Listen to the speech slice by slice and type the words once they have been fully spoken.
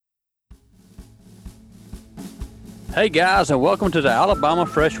Hey guys, and welcome to the Alabama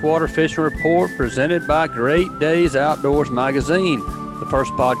Freshwater Fishing Report presented by Great Days Outdoors Magazine, the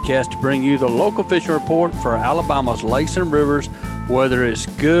first podcast to bring you the local fishing report for Alabama's lakes and rivers, whether it's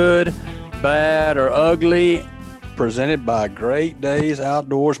good, bad, or ugly, presented by Great Days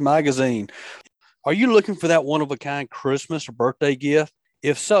Outdoors Magazine. Are you looking for that one-of-a-kind Christmas or birthday gift?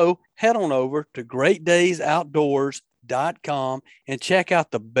 If so, head on over to greatdaysoutdoors.com and check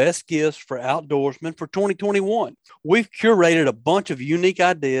out the best gifts for outdoorsmen for 2021. We've curated a bunch of unique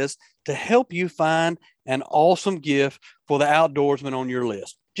ideas to help you find an awesome gift for the outdoorsman on your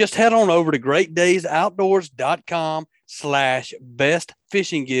list. Just head on over to greatdaysoutdoors.com/best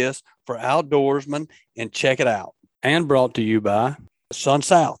fishing gifts for outdoorsmen and check it out. And brought to you by Sun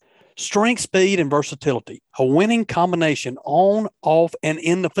South. Strength, speed, and versatility, a winning combination on, off, and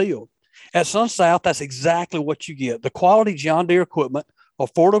in the field. At Sun South, that's exactly what you get. The quality John Deere equipment,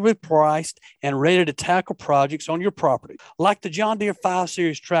 affordably priced and ready to tackle projects on your property. Like the John Deere 5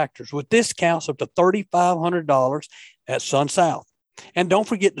 Series tractors with discounts up to $3,500 at Sun South. And don't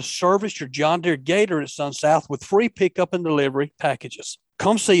forget to service your John Deere Gator at Sun South with free pickup and delivery packages.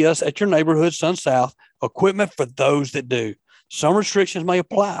 Come see us at your neighborhood Sun South, equipment for those that do. Some restrictions may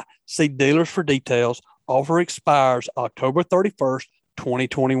apply. See dealers for details. Offer expires October 31st,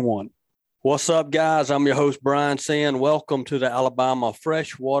 2021. What's up, guys? I'm your host, Brian Sand. Welcome to the Alabama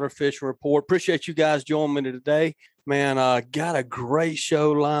Freshwater Fishing Report. Appreciate you guys joining me today. Man, got a great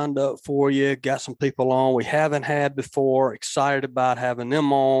show lined up for you. Got some people on we haven't had before. Excited about having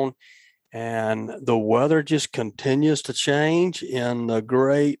them on. And the weather just continues to change in the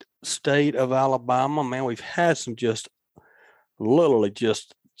great state of Alabama. Man, we've had some literally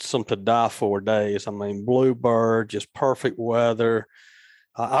just some to die for days. I mean, bluebird, just perfect weather.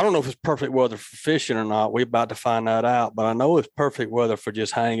 I don't know if it's perfect weather for fishing or not. We're about to find that out, but I know it's perfect weather for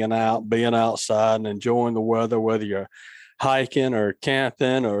just hanging out, being outside and enjoying the weather, whether you're hiking or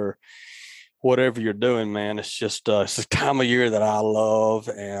camping or whatever you're doing, man. It's just, it's the time of year that I love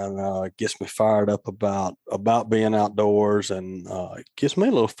and gets me fired up about being outdoors and gets me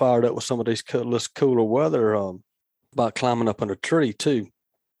a little fired up with some of these cooler weather, about climbing up in a tree too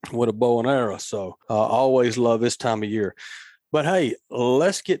with a bow and arrow. So I always love this time of year. But hey,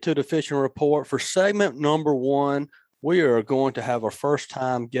 let's get to the fishing report. For segment number one, we are going to have our first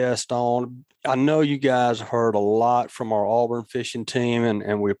time guest on. I know you guys heard a lot from our Auburn fishing team,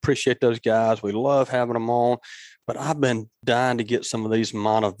 and we appreciate those guys. We love having them on. But I've been dying to get some of these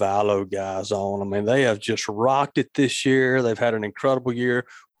Montevallo guys on. I mean, they have just rocked it this year. They've had an incredible year.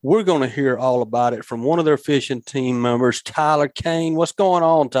 We're going to hear all about it from one of their fishing team members, Tyler Kane. What's going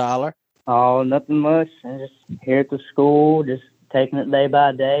on, Tyler? Oh, nothing much. I'm just here at the school, just taking it day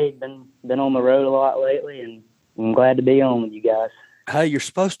by day. Been on the road a lot lately, and I'm glad to be on with you guys. Hey, you're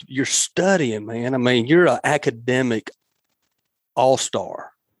studying, man. I mean, you're an academic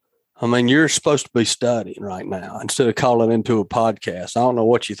all-star. I mean, you're supposed to be studying right now instead of calling into a podcast. I don't know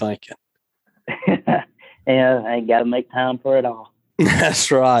what you're thinking. Yeah, I got to make time for it all. That's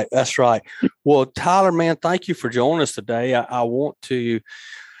right. That's right. Well, Tyler, man, thank you for joining us today. I want to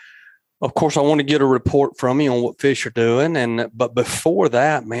get a report from you on what fish are doing. But before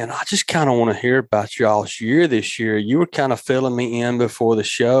that, man, I just kind of want to hear about y'all's year this year. You were kind of filling me in before the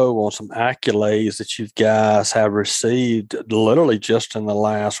show on some accolades that you guys have received literally just in the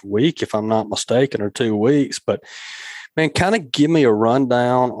last week, if I'm not mistaken, or 2 weeks. But man, kind of give me a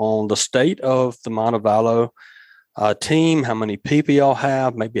rundown on the state of the Montevallo team, how many people y'all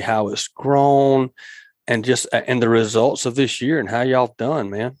have, maybe how it's grown, and the results of this year and how y'all done,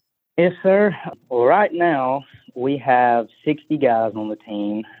 man. Yes, sir. Well, right now we have 60 guys on the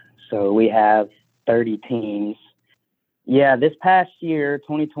team, so we have 30 teams. Yeah, this past year,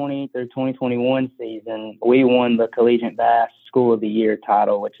 2020 through 2021 season, we won the Collegiate Bass School of the Year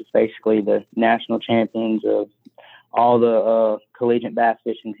title, which is basically the national champions of all the collegiate bass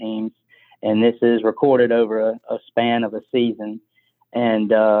fishing teams. And this is recorded over a span of a season.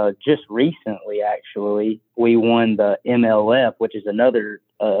 And just recently, actually, we won the MLF, which is another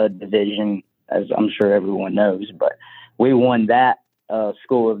division, as I'm sure everyone knows. But we won that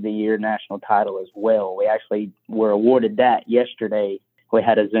School of the Year national title as well. We actually were awarded that yesterday. We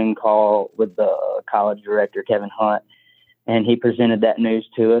had a Zoom call with the college director, Kevin Hunt, and he presented that news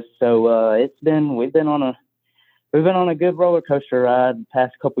to us. So we've been on a good roller coaster ride the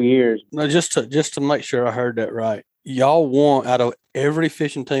past couple of years. Now, just to make sure I heard that right, y'all won out of every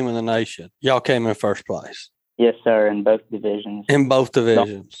fishing team in the nation. Y'all came in first place. Yes, sir, in both divisions. In both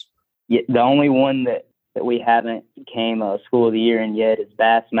divisions. The only one that we haven't came a School of the Year in yet is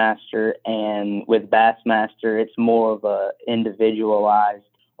Bassmaster, and with Bassmaster, it's more of a individualized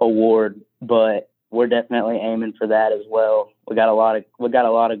award, but we're definitely aiming for that as well. We got a lot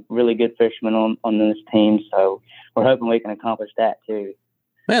of really good fishermen on this team, so we're hoping we can accomplish that too.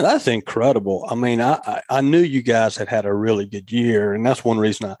 Man, that's incredible. I mean, I knew you guys had a really good year, and that's one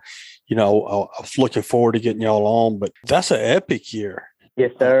reason I was looking forward to getting y'all on. But that's an epic year.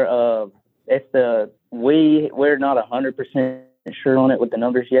 Yes, sir. We're not 100% sure on it with the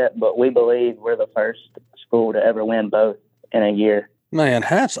numbers yet, but we believe we're the first school to ever win both in a year. Man,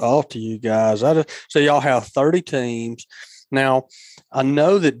 hats off to you guys. So y'all have 30 teams. Now, I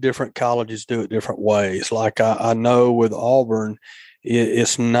know that different colleges do it different ways. Like I know with Auburn,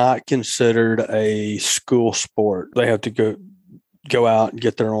 it's not considered a school sport. They have to go out and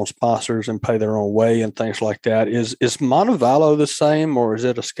get their own sponsors and pay their own way and things like that. Is Montevallo the same, or is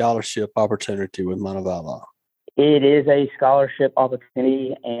it a scholarship opportunity with Montevallo? It is a scholarship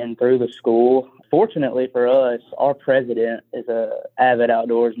opportunity and through the school. Fortunately for us, our president is an avid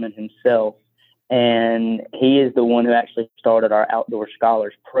outdoorsman himself, and he is the one who actually started our Outdoor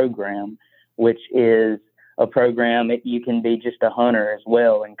Scholars program, which is a program that you can be just a hunter as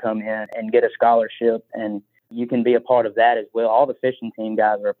well and come in and get a scholarship, and you can be a part of that as well. All the fishing team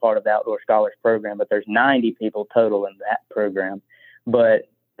guys are a part of the Outdoor Scholars program, but there's 90 people total in that program. But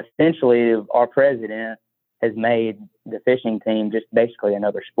essentially, our president has made the fishing team just basically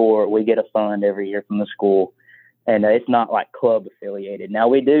another sport. We get a fund every year from the school, and it's not like club affiliated. Now,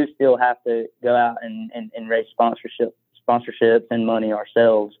 we do still have to go out and raise sponsorships and money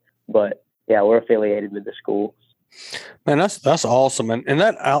ourselves, but yeah, we're affiliated with the school. Man, that's awesome. And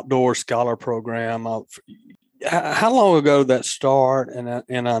that Outdoor Scholar program, how long ago did that start? And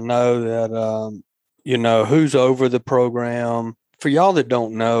I know that, who's over the program. For y'all that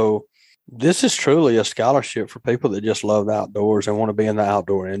don't know, this is truly a scholarship for people that just love the outdoors and want to be in the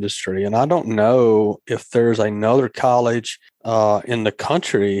outdoor industry. And I don't know if there's another college in the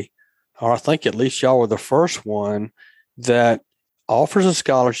country, or I think at least y'all were the first one, that offers a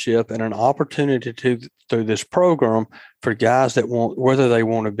scholarship and an opportunity through this program for guys that whether they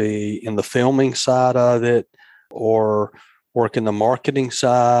want to be in the filming side of it or work in the marketing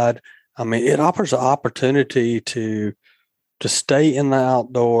side. I mean, it offers an opportunity to stay in the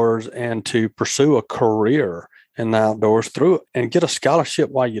outdoors and to pursue a career in the outdoors through it and get a scholarship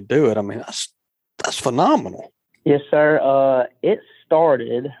while you do it. I mean, that's phenomenal. Yes, sir. It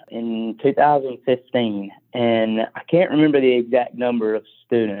started in 2015, and I can't remember the exact number of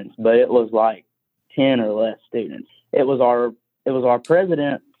students, but it was like 10 or less students. It was our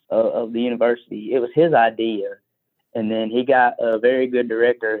president of the university. It was his idea. And then he got a very good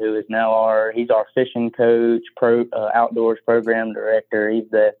director who is now he's our fishing coach, outdoors program director. He's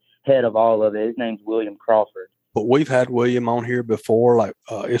the head of all of it. His name's William Crawford. But we've had William on here before.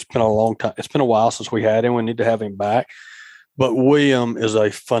 It's been a long time. It's been a while since we had him. We need to have him back. But William is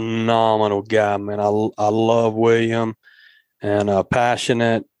a phenomenal guy, man. I love William and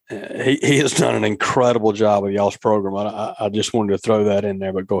passionate. He has done an incredible job with y'all's program. I just wanted to throw that in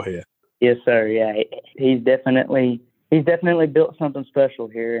there, but go ahead. Yes, sir. Yeah, he's definitely built something special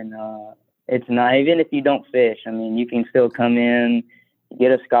here, and it's not, even if you don't fish. I mean, you can still come in,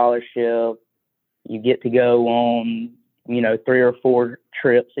 get a scholarship. You get to go on, 3 or 4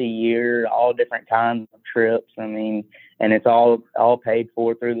 trips a year, all different kinds of trips. I mean, and it's all paid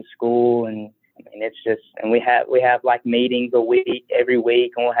for through the school, and I mean, it's just, and we have like meetings every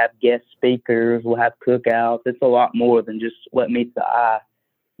week, and we'll have guest speakers, we'll have cookouts. It's a lot more than just what meets the eye.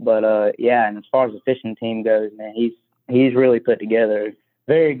 But yeah, and as far as the fishing team goes, man, he's really put together a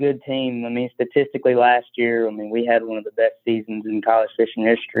very good team. I mean, statistically last year, we had one of the best seasons in college fishing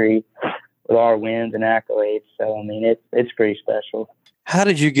history with our wins and accolades. So, I mean, it's pretty special. How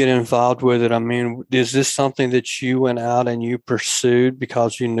did you get involved with it? I mean, is this something that you went out and you pursued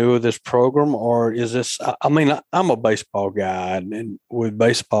because you knew of this program, or is this, I'm a baseball guy, and with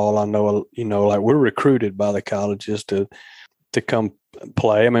baseball, I know, like we're recruited by the colleges to come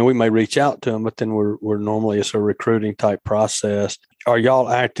play. I mean, we may reach out to them, but then we're normally, it's a recruiting type process. Are y'all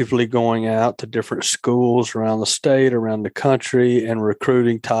actively going out to different schools around the state, around the country, and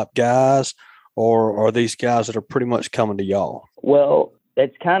recruiting top guys, or are these guys that are pretty much coming to y'all? Well,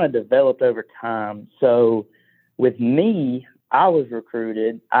 it's kind of developed over time. So with me, I was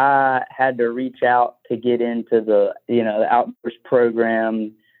recruited. I had to reach out to get into the outdoors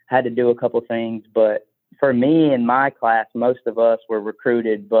program, had to do a couple things, but for me and my class, most of us were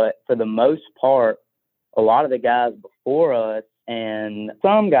recruited, but for the most part, a lot of the guys before us and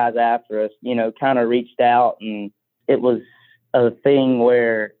some guys after us, kind of reached out, and it was a thing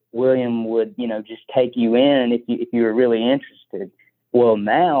where William would, just take you in if you were really interested. Well,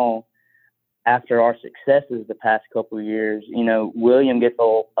 now after our successes the past couple of years, William gets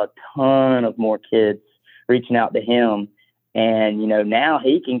a ton of more kids reaching out to him. And, now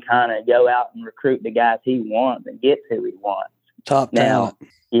he can kind of go out and recruit the guys he wants and get who he wants. Top talent.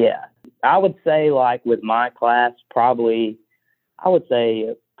 Yeah. I would say, like, with my class, probably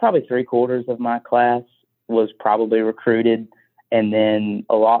 3/4 of my class was probably recruited. And then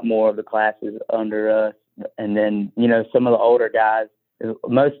a lot more of the classes under us. And then, some of the older guys,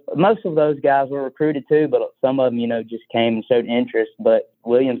 most of those guys were recruited too, but some of them, just came and showed interest. But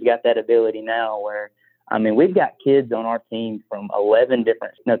William's got that ability now where, we've got kids on our team from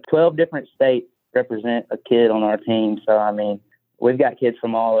 12 different states represent a kid on our team. So, we've got kids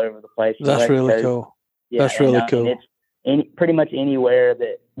from all over the place. That's really cool. Yeah, that's really cool. It's pretty much anywhere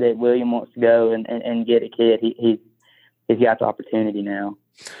that William wants to go and get a kid. He's got the opportunity now.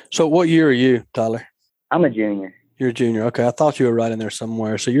 So what year are you, Tyler? I'm a junior. You're a junior. Okay. I thought you were right in there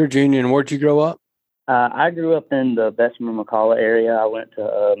somewhere. So you're a junior, and where'd you grow up? I grew up in the Bessemer-McCalla area. I went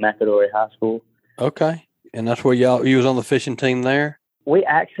to McAdory High School. Okay. And that's where you was on the fishing team there? We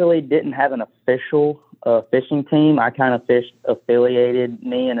actually didn't have an official fishing team. I kind of affiliated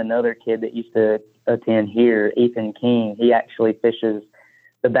me and another kid that used to attend here, Ethan King. He actually fishes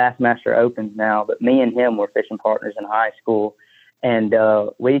the Bassmaster Opens now, but me and him were fishing partners in high school. And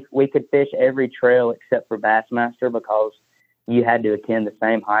we could fish every trail except for Bassmaster because you had to attend the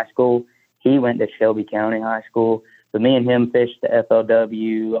same high school. He went to Shelby County High School. But me and him fished the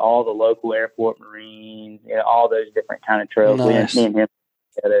FLW, all the local airport marines, all those different kind of trails. Nice. Me and him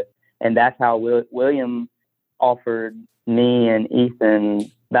together. And that's how William offered me and Ethan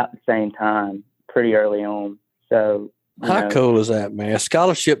about the same time, pretty early on. So how cool is that, man? A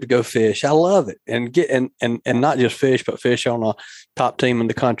scholarship to go fish. I love it. And get and not just fish, but fish on a top team in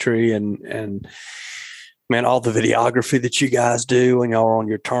the country and man, all the videography that you guys do when y'all are on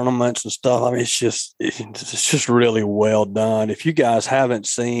your tournaments and stuff. It's just really well done. If you guys haven't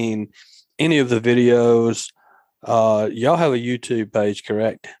seen any of the videos, y'all have a YouTube page,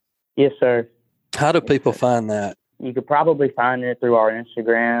 correct? Yes, sir. How do people find that? You could probably find it through our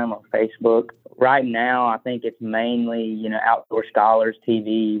Instagram or Facebook. Right now, I think it's mainly, Outdoor Scholars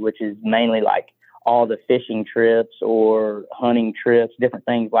TV, which is mainly like all the fishing trips or hunting trips, different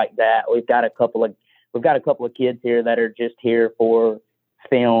things like that. We've got a couple of kids here that are just here for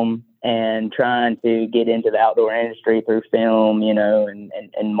film and trying to get into the outdoor industry through film,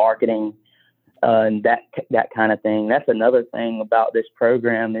 and marketing, and that kind of thing. That's another thing about this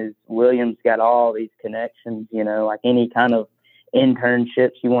program is William's got all these connections, like any kind of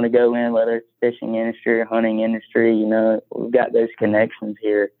internships you want to go in, whether it's fishing industry or hunting industry, we've got those connections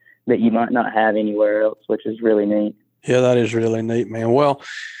here that you might not have anywhere else, which is really neat. Yeah, that is really neat, man. Well,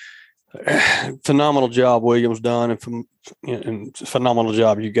 phenomenal job William's done, and phenomenal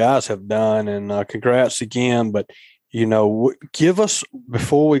job you guys have done, and congrats again. But give us,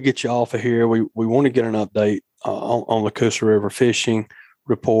 before we get you off of here, we want to get an update on the Coosa River fishing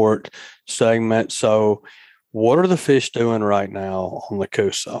report segment. So what are the fish doing right now on the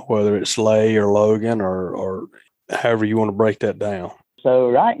Coosa, whether it's Lay or Logan or however you want to break that down? So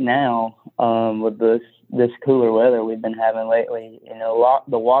right now, with this cooler weather we've been having lately,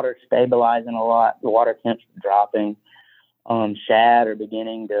 the water's stabilizing a lot. The water temps are dropping. Shad are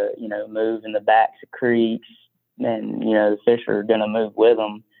beginning to, move in the backs of creeks, and, the fish are going to move with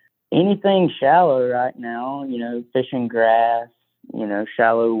them. Anything shallow right now, fishing grass,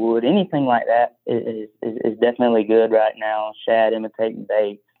 shallow wood, anything like that is definitely good right now. Shad imitating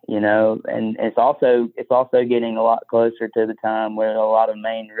bait. And it's also getting a lot closer to the time where a lot of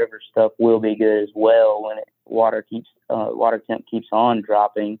main river stuff will be good as well when water temp keeps on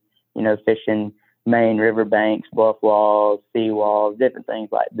dropping. Fishing main river banks, bluff walls, sea walls, different things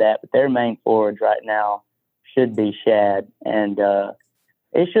like that. But their main forage right now should be shad, and the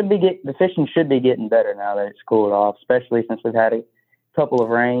fishing should be getting better now that it's cooled off, especially since we've had a couple of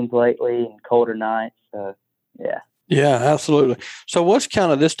rains lately and colder nights. Yeah. Yeah, absolutely. So what's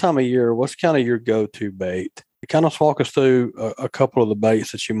kind of this time of year, what's kind of your go-to bait? Kind of walk us through a couple of the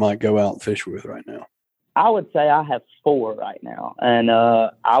baits that you might go out and fish with right now. I would say I have 4 right now. And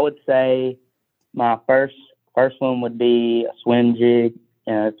I would say my first one would be a swim jig,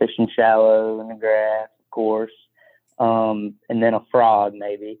 fishing shallow in the grass, of course, and then a frog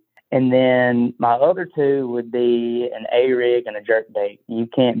maybe. And then my other 2 would be an A-rig and a jerk bait. You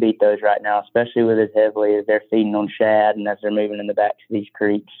can't beat those right now, especially with as heavily as they're feeding on shad and as they're moving in the backs of these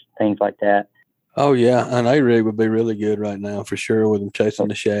creeks, things like that. Oh, yeah. An A-rig would be really good right now for sure with them chasing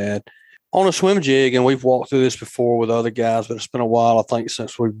the shad. On a swim jig, and we've walked through this before with other guys, but it's been a while, I think,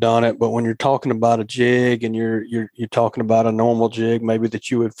 since we've done it. But when you're talking about a jig and you're talking about a normal jig, maybe that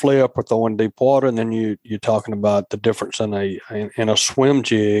you would flip or throw in deep water, and then you're talking about the difference in a swim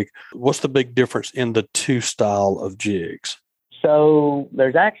jig. What's the big difference in the two style of jigs? So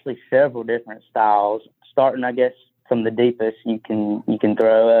there's actually several different styles. Starting, I guess, from the deepest, you can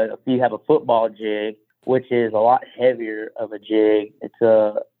throw. If you have a football jig, which is a lot heavier of a jig,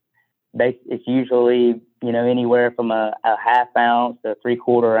 it's usually, anywhere from a half ounce to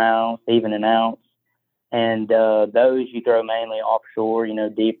 3/4 ounce, even an ounce. And those you throw mainly offshore,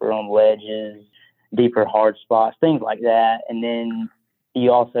 deeper on ledges, deeper hard spots, things like that. And then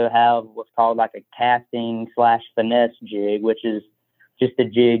you also have what's called like a casting/finesse jig, which is just a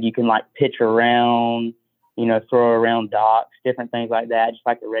jig you can like pitch around, throw around docks, different things like that, just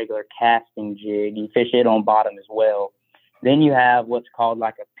like a regular casting jig. You fish it on bottom as well. Then you have what's called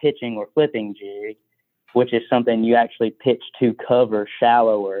like a pitching or flipping jig, which is something you actually pitch to cover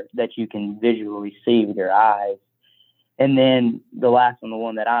shallower that you can visually see with your eyes. And then the last one, the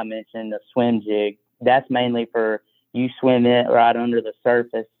one that I mentioned, the swim jig, that's mainly for you swim it right under the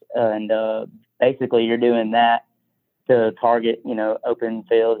surface. And basically you're doing that to target, open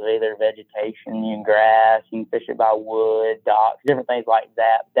fields of either vegetation, grass, you can fish it by wood, docks, different things like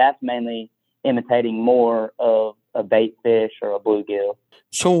that. That's mainly imitating more of a bait fish or a bluegill.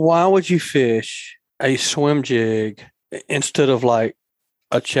 So why would you fish a swim jig instead of like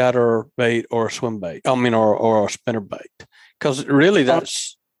a chatter bait or a swim bait? I mean, or a spinner bait? Because really,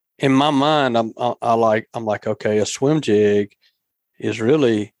 that's in my mind. I'm like, okay, a swim jig is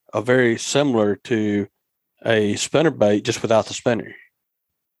really very similar to a spinner bait, just without the spinner.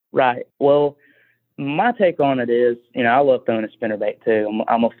 Right. Well, my take on it is, I love throwing a spinnerbait too.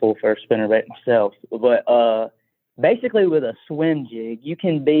 I'm a fool for a spinnerbait myself. But basically with a swim jig, you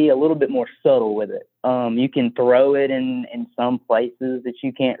can be a little bit more subtle with it. You can throw it in some places that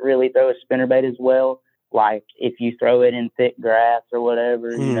you can't really throw a spinnerbait as well. Like if you throw it in thick grass or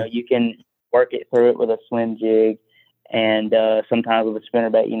whatever, you can work it through it with a swim jig. And sometimes with a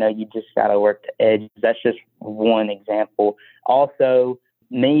spinnerbait, you just got to work the edge. That's just one example. Also,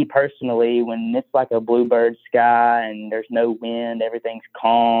 me personally, when it's like a bluebird sky and there's no wind, everything's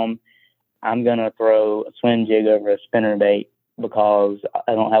calm, I'm going to throw a swim jig over a spinnerbait because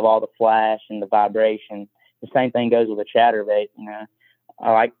I don't have all the flash and the vibration. The same thing goes with a chatterbait.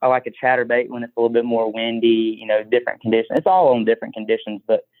 I like a chatterbait when it's a little bit more windy, different conditions. It's all on different conditions,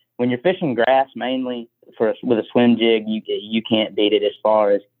 but when you're fishing grass mainly with a swim jig, you can't beat it as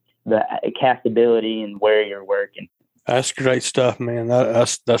far as the castability and where you're working. That's great stuff, man.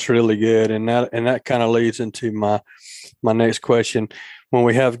 That's really good, and that kind of leads into my next question. When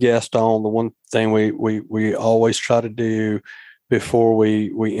we have guests on, the one thing we always try to do before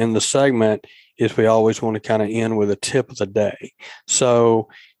we end the segment is we always want to kind of end with a tip of the day. So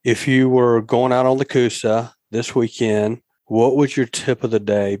if you were going out on the Coosa this weekend, what would your tip of the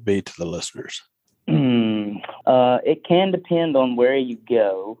day be to the listeners? It can depend on where you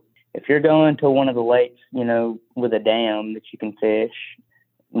go. If you're going to one of the lakes, with a dam that you can fish,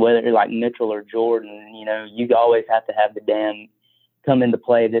 whether you're like Mitchell or Jordan, you always have to have the dam come into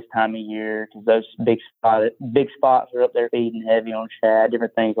play this time of year because those big spots are up there feeding heavy on shad,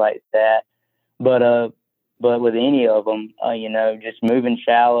 different things like that. But with any of them, just moving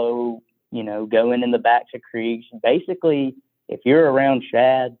shallow, going in the backs of creeks. Basically, if you're around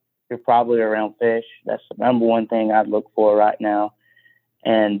shad, you're probably around fish. That's the number one thing I'd look for right now.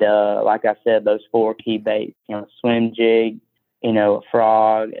 And like I said, those 4 key baits, swim jig, a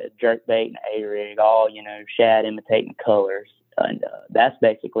frog, a jerk bait, and A-rig, all, shad imitating colors. And that's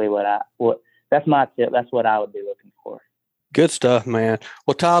basically that's my tip. That's what I would be looking for. Good stuff, man.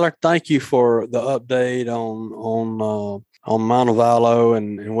 Well, Tyler, thank you for the update on Montevallo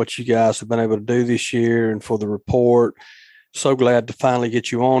and what you guys have been able to do this year and for the report. So glad to finally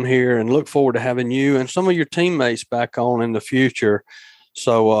get you on here and look forward to having you and some of your teammates back on in the future.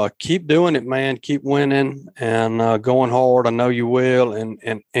 So keep doing it, man. Keep winning and going hard. I know you will.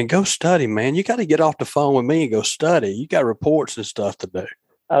 And go study, man. You got to get off the phone with me and go study. You got reports and stuff to do.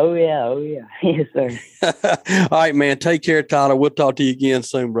 Oh, yeah. Yes, sir. All right, man. Take care, Tyler. We'll talk to you again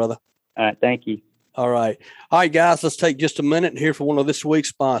soon, brother. All right. Thank you. All right. All right, guys. Let's take just a minute and hear from one of this week's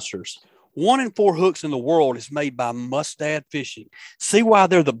sponsors. 1 in 4 hooks in the world is made by Mustad Fishing. See why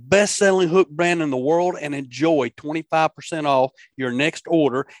they're the best-selling hook brand in the world and enjoy 25% off your next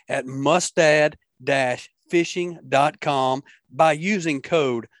order at mustad-fishing.com by using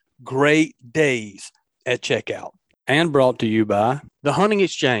code GREATDAYS at checkout. And brought to you by The Hunting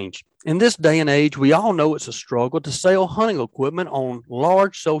Exchange. In this day and age, we all know it's a struggle to sell hunting equipment on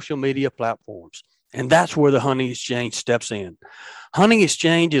large social media platforms. And that's where the Hunting Exchange steps in. Hunting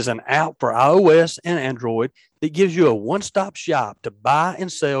Exchange is an app for iOS and Android that gives you a one-stop shop to buy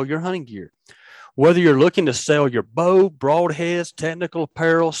and sell your hunting gear. Whether you're looking to sell your bow, broadheads, technical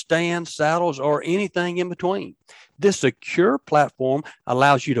apparel, stands, saddles, or anything in between, this secure platform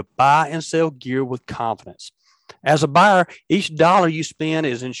allows you to buy and sell gear with confidence. As a buyer, each dollar you spend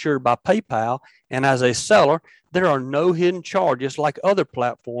is insured by PayPal, and as a seller, there are no hidden charges like other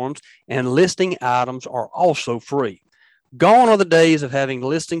platforms, and listing items are also free. Gone are the days of having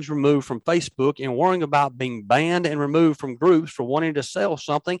listings removed from Facebook and worrying about being banned and removed from groups for wanting to sell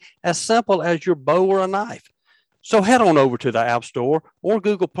something as simple as your bow or a knife. So head on over to the App Store or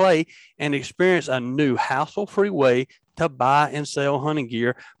Google Play and experience a new hassle-free way to buy and sell hunting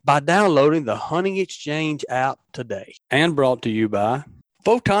gear by downloading the Hunting Exchange app today. And brought to you by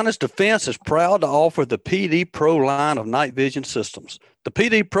Photonis Defense is proud to offer the PD Pro line of night vision systems. The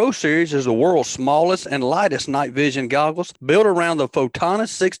PD Pro series is the world's smallest and lightest night vision goggles built around the Photonis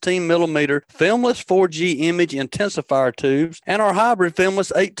 16mm filmless 4G image intensifier tubes and our hybrid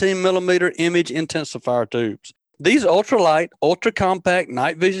filmless 18mm image intensifier tubes. These ultralight, ultra-compact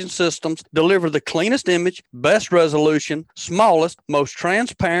night vision systems deliver the cleanest image, best resolution, smallest, most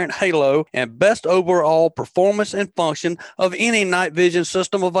transparent halo, and best overall performance and function of any night vision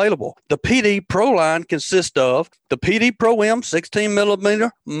system available. The PD Pro line consists of the PD Pro M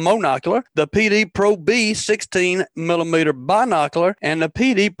 16mm monocular, the PD Pro B 16mm binocular, and the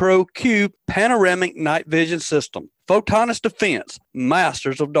PD Pro Q panoramic night vision system. Photonis Defense,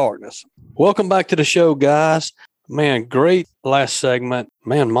 masters of darkness. Welcome back to the show, guys. Man, great last segment.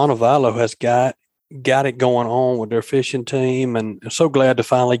 Man, Montevallo has got it going on with their fishing team, and I'm so glad to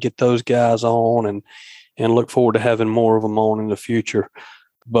finally get those guys on and look forward to having more of them on in the future.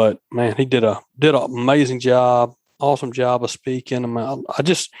 But man, he did an amazing job, awesome job of speaking.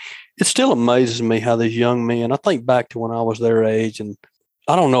 It still amazes me how these young men, I think back to when I was their age, and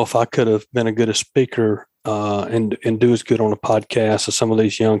I don't know if I could have been a good speaker and do as good on a podcast as some of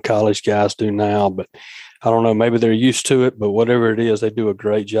these young college guys do now, but I don't know, maybe they're used to it, but whatever it is, they do a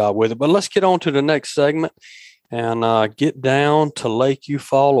great job with it. But let's get on to the next segment and get down to Lake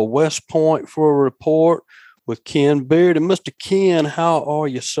Eufaula, West Point for a report with Ken Beard. And Mr. Ken, how are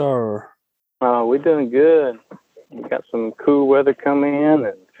you, sir? We're doing good. We got some cool weather coming in,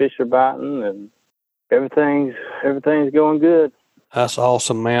 and fish are biting, and everything's going good. That's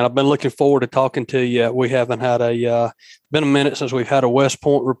awesome, man. I've been looking forward to talking to you. We haven't had been a minute since we've had a West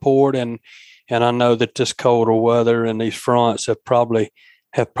Point report, and I know that this colder weather and these fronts have probably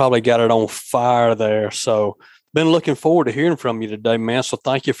got it on fire there. So been looking forward to hearing from you today, man. So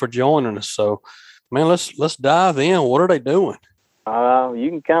thank you for joining us. So, man, let's dive in. What are they doing? You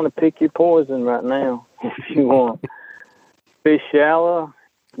can kind of pick your poison right now if you want. Fish shallow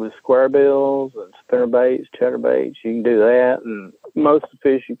with square bills and spinnerbaits, chatterbaits. You can do that, and most of the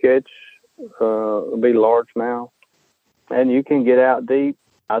fish you catch will be largemouth. And you can get out deep.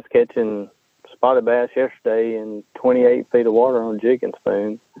 I was catching spotted bass yesterday in 28 feet of water on a jig and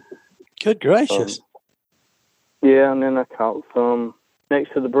spoon. Good gracious. Yeah, and then I caught some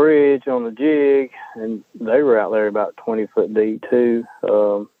next to the bridge on the jig, and they were out there about 20 foot deep too.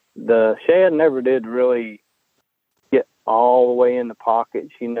 The shad never did really get all the way in the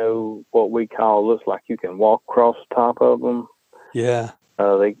pockets. You know, what we call, looks like you can walk across the top of them. Yeah.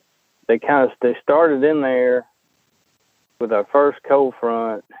 They started in there with our first cold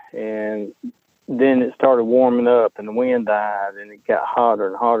front, and then it started warming up, and the wind died, and it got hotter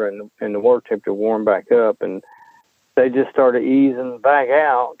and hotter, and the water temperature warmed back up, and they just started easing back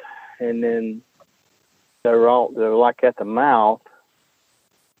out, and then they were like at the mouth,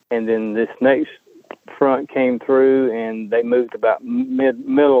 and then this next front came through, and they moved about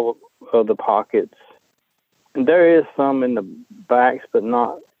middle of the pockets. And there is some in the backs, but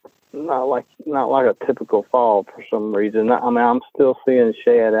not like a typical fall for some reason. I mean, I'm still seeing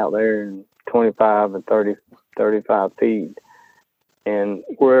shad out there in 25 and 30, 35 feet. And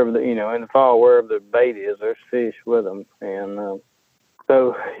wherever in the fall, wherever the bait is, there's fish with them. And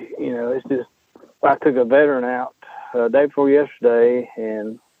so, it's just, I took a veteran out day before yesterday,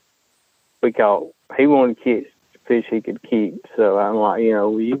 and he wanted to catch fish he could keep. So I'm like,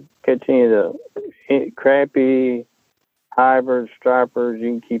 you catch any of the crappie, hybrids, stripers, you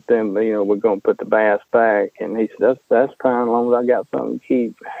can keep them, but, we're going to put the bass back. And he said, that's fine, as long as I got something to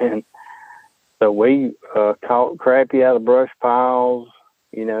keep. And so we caught crappie out of brush piles,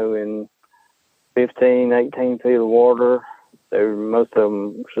 in 15, 18 feet of water. Most of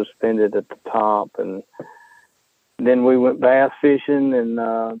them suspended at the top, and then we went bass fishing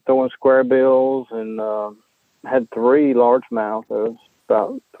and throwing square bills, and had 3 largemouth. It was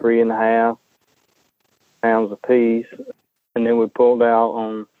about 3.5 pounds apiece. And then we pulled out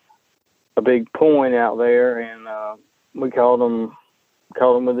on a big point out there, and we caught them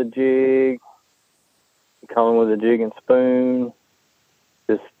with a jig, caught them with a jig and spoon,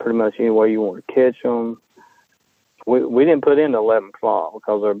 just pretty much any way you want to catch them. We didn't put in 11 o'clock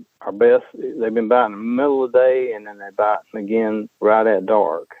because our best, they've been biting in the middle of the day, and then they bite again right at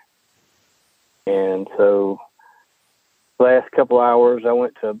dark. And so the last couple hours, I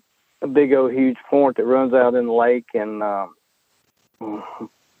went to a big old huge point that runs out in the lake, and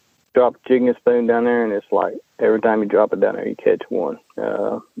dropped a jig and spoon down there, and it's like every time you drop it down there, you catch one.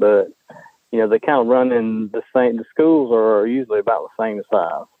 But they kind of run in the same. The schools are usually about the same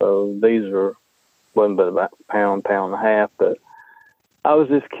size, so these wasn't but about a pound and a half. But I was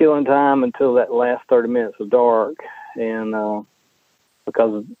just killing time until that last 30 minutes of dark, and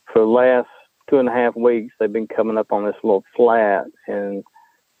because for the last 2.5 weeks they've been coming up on this little flat, and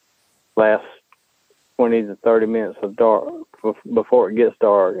last 20 to 30 minutes of dark before it gets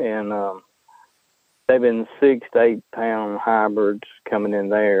dark, and they've been 6 to 8 pound hybrids coming in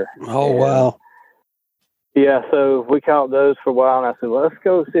there. Oh, wow. Yeah, so we caught those for a while, and I said, well, let's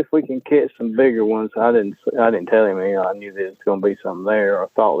go see if we can catch some bigger ones. I didn't tell him, I knew there was going to be some there, or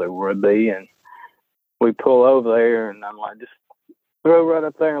thought there would be, and we pull over there, and I'm like, just throw right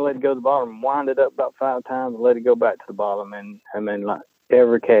up there and let it go to the bottom, wind it up about 5 times and let it go back to the bottom. And I mean, like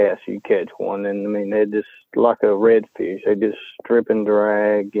every cast you catch one, and I mean, they're just like a redfish. They just strip and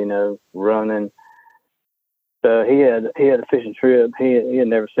drag, running. So he had a fishing trip. He had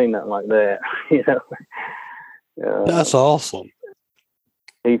never seen nothing like that. That's awesome.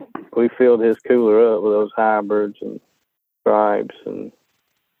 We filled his cooler up with those hybrids and stripes,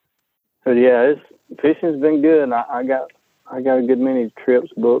 but yeah, fishing's been good. And I got a good many trips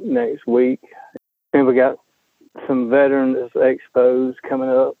booked next week, and we got some Veterans Expos coming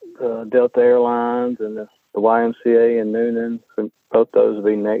up, Delta Airlines and the YMCA in Noonan. So both those will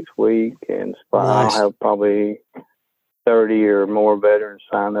be next week, and Nice. I'll have probably 30 or more veterans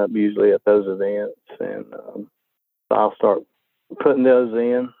sign up usually at those events, and so I'll start putting those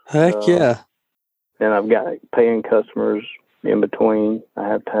in. Heck yeah. And I've got paying customers in between. I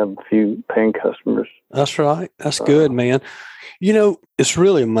have to have a few paying customers. That's right. That's good, man. It's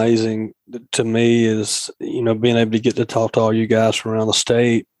really amazing to me is, being able to get to talk to all you guys from around the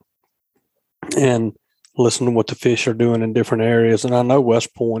state and listen to what the fish are doing in different areas. And I know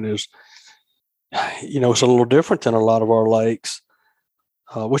West Point is, it's a little different than a lot of our lakes,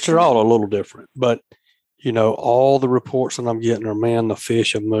 which are all a little different. But, all the reports that I'm getting are, man, the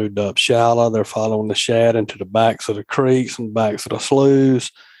fish have moved up shallow. They're following the shad into the backs of the creeks and backs of the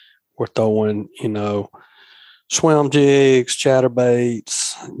sloughs. We're throwing, swim jigs,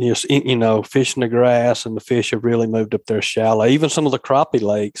 chatterbaits, fishing the grass, and the fish have really moved up there shallow. Even some of the crappie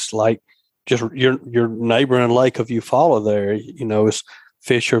lakes, like just your neighboring lake of Eufaula there, is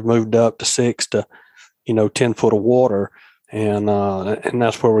fish have moved up to 6 to 10 foot of water, and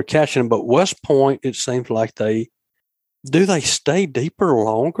that's where we're catching them. But West Point, it seems like they stay deeper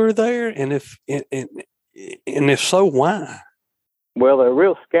longer there, and if so, why? Well, they're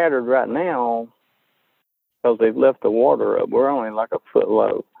real scattered right now because they've left the water up. We're only like a foot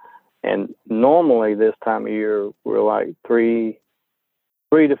low, and normally this time of year we're like 3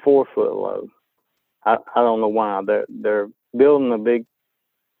 to 4 foot low. I don't know why. They're building a big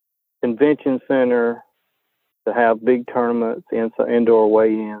convention center to have big tournaments, indoor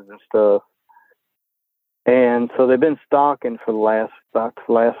weigh-ins and stuff. And so they've been stocking for the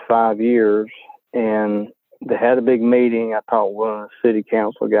last 5 years, and they had a big meeting. I talked with one of the city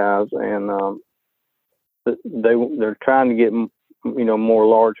council guys, and they're trying to get more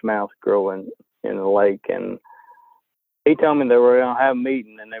largemouth growing in the lake. And he told me they were going to have a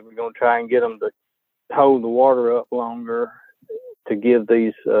meeting, and they were going to try and get them to hold the water up longer to give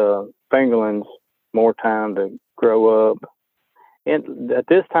these fingerlings more time to grow up. And at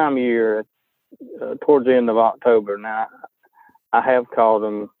this time of year, towards the end of October, now I have caught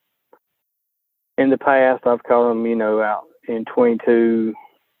them. In the past, I've caught them, out in 22,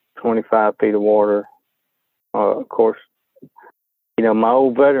 25 feet of water. Of course, my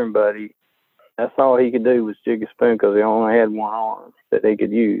old veteran buddy, that's all he could do was jig a spoon because he only had one arm that he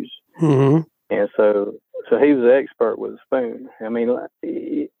could use. Mm-hmm. And so he was an expert with a spoon. I mean,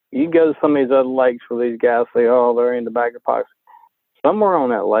 you go to some of these other lakes where these guys say, oh, they're in the back of pockets. Somewhere on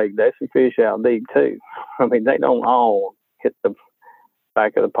that lake, they see fish out deep too. I mean, they don't all hit the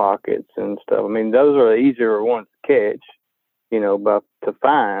back of the pockets and stuff. I mean, those are the easier ones to catch, but to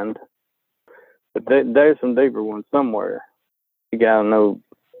find. But there's some deeper ones somewhere. You got to know,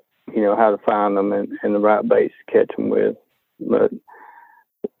 how to find them and the right baits to catch them with. But,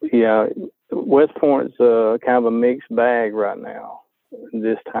 yeah, West Point's kind of a mixed bag right now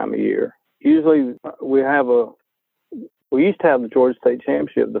this time of year. Usually we used to have the Georgia State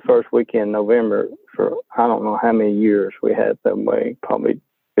Championship the first weekend in November for I don't know how many years we had that way, probably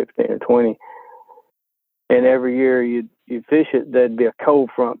 15 or 20. And every year you fish it, there'd be a cold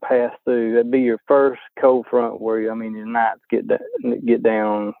front pass through. That'd be your first cold front where, your nights get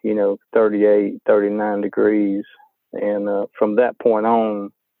down, 38, 39 degrees. And from that point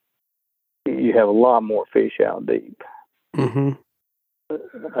on, you have a lot more fish out deep. Mm-hmm.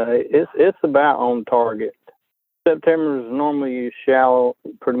 It's about on target. September is normally shallow.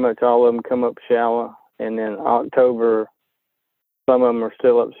 Pretty much all of them come up shallow. And then October, some of them are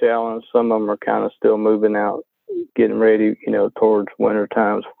still up shallow, and some of them are kind of still moving out, getting ready, towards winter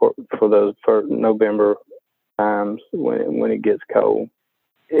times for those first November times when it gets cold.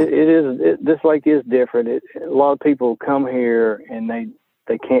 This lake is different. A lot of people come here and they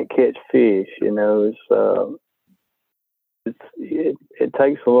can't catch fish. It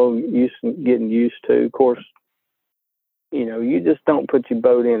takes a little getting used to. Of course, you just don't put your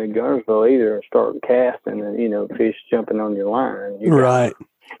boat in at Guntersville either and start casting and, fish jumping on your line. Right.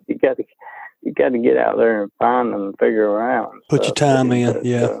 You got to get out there and find them and figure them out. Put your time in.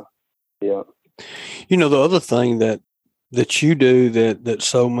 Yeah. Yeah. The other thing that you do that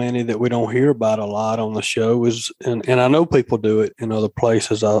so many that we don't hear about a lot on the show is, and I know people do it in other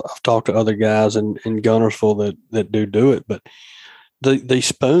places. I've talked to other guys in Guntersville that do it, but these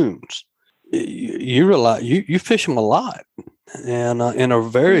spoons, you fish them a lot and are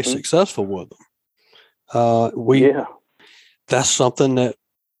very successful with them. That's something that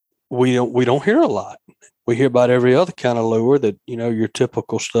we don't hear a lot. We hear about every other kind of lure that, your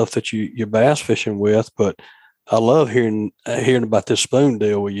typical stuff that you're bass fishing with, but I love hearing about this spoon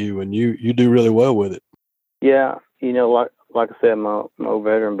deal with you, and you do really well with it. Yeah. Like I said, my old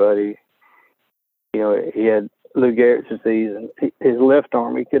veteran buddy, he had Lou Gehrig's disease, and his left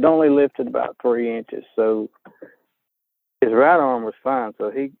arm, he could only lift it about 3 inches. So his right arm was fine.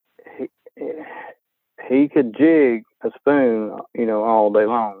 So he could jig a spoon, all day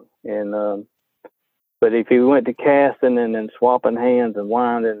long. And, but if he went to casting and then swapping hands and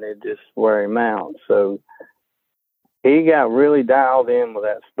winding, it'd just wear him out. So he got really dialed in with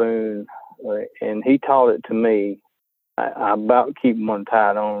that spoon, and he taught it to me. I about keep one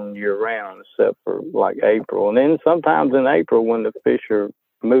tied on year round, except for like April. And then sometimes in April, when the fish are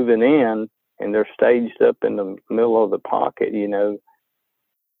moving in and they're staged up in the middle of the pocket, you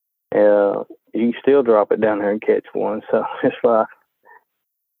can still drop it down there and catch one. So it's like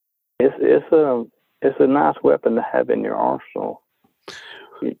it's a nice weapon to have in your arsenal.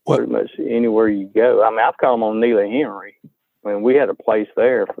 Pretty much anywhere you go. I've caught them on Neely Henry. We had a place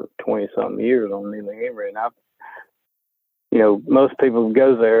there for 20-something years on Neely Henry, and most people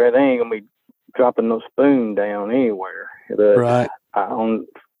go there, and they ain't gonna be dropping no spoon down anywhere. But right. On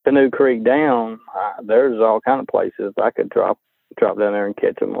Canoe Creek down, there's all kind of places I could drop down there and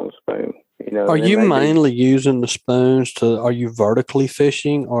catch them on a spoon. Are you mainly using the spoons are you vertically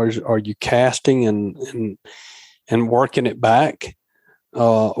fishing, or are you casting and working it back?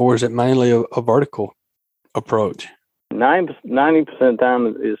 Or is it mainly a vertical approach? 90% of the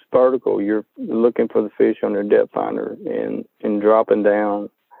time is vertical. You're looking for the fish on your depth finder and dropping down.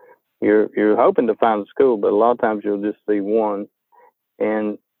 You're hoping to find a school, but a lot of times you'll just see one.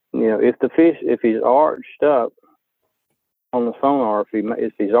 And if he's arched up on the sonar,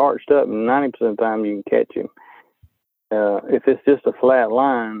 if he's arched up, 90% of the time you can catch him. If it's just a flat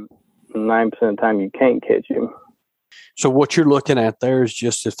line, 90% of the time you can't catch him. So what you're looking at there is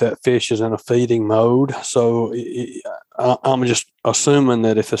just if that fish is in a feeding mode. So I'm just assuming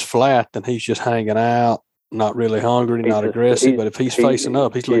that if it's flat, then he's just hanging out, not really hungry, not aggressive. But if he's facing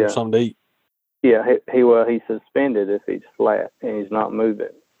up, he's looking for something to eat. Yeah, he's suspended if he's flat and he's not moving.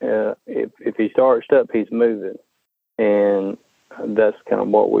 If he's arched up, he's moving, and that's kind of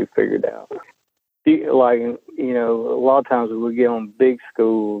what we figured out. A lot of times we get on big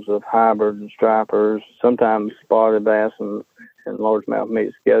schools of hybrids and stripers, sometimes spotted bass and largemouth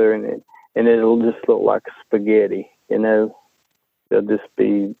mixed together, and it'll just look like spaghetti, There'll just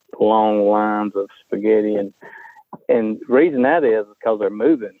be long lines of spaghetti, and the reason that is because they're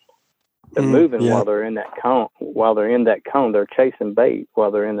moving. They're moving while they're in that cone. While they're in that cone, they're chasing bait while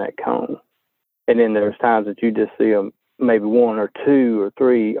they're in that cone. And then there's times that you just see them, maybe one or two or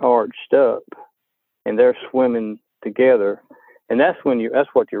three arched up, and they're swimming together. And that's what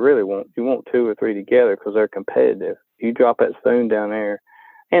you really want. You want two or three together because they're competitive. You drop that spoon down there,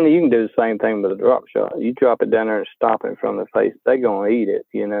 And you can do the same thing with a drop shot. You drop it down there and stop it from the face, they're going to eat it,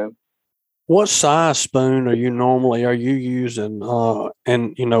 you know. What size spoon are you using?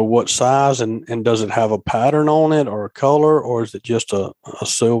 And what size, and does it have a pattern on it or a color, or is it just a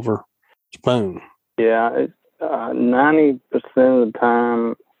silver spoon? Yeah, it's 90% of the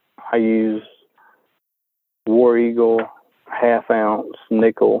time I use War Eagle half-ounce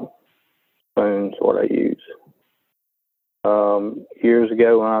nickel spoons, what I use. Years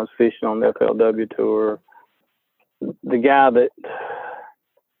ago when I was fishing on the FLW tour, the guy that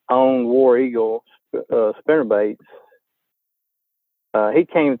owned War Eagle spinnerbaits, he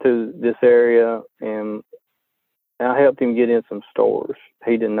came to this area and I helped him get in some stores.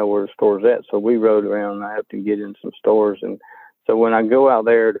 He didn't know where the stores at, so we rode around and I helped him get in some stores. And so when I go out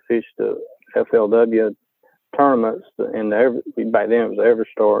there to fish the FLW tournaments, and back then it was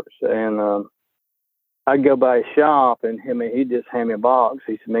EverStarts, and I'd go by his shop, and he'd just hand me a box.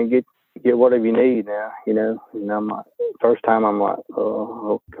 He said, "Man, get whatever you need now," you know. And I'm like, first time I'm like,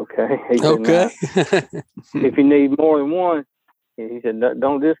 "Oh, okay." He said, Okay. if you need more than one, he said,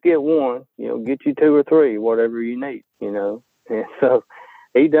 "Don't just get one. You know, get you 2 or 3, whatever you need." You know, and so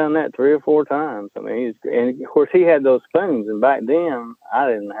he done that 3 or 4 times. I mean, and of course he had those spoons, and back then I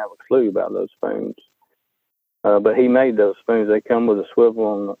didn't have a clue about those spoons. But he made those spoons. They come with a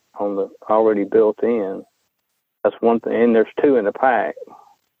swivel on the already built in. That's one thing. And there's 2 in the pack,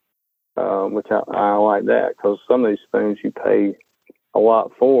 which I like that, because some of these spoons you pay a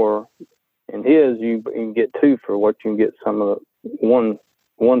lot for. And his, you can get 2 for what you can get some of the one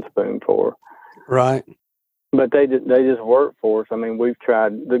spoon for. Right. But they just work for us. I mean, we've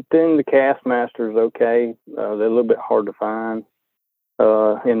tried. The Kastmaster is okay. They're a little bit hard to find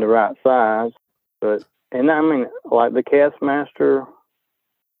in the right size, but. And I mean, like the Kastmaster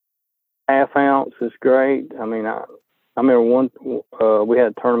half-ounce is great. I mean, I remember we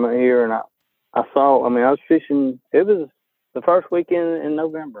had a tournament here, and I was fishing. It was the first weekend in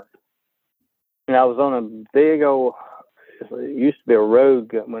November, and I was on a big old. It used to be a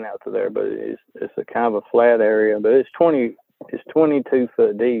road that went out to there, but it's a kind of a flat area. But it's 22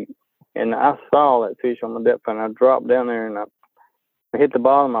 foot deep, and I saw that fish on my depth, and I dropped down there, and I hit the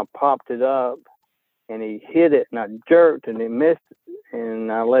bottom. I popped it up. And he hit it, and I jerked, and he missed it, and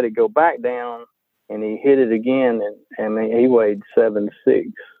I let it go back down, and he hit it again, and he weighed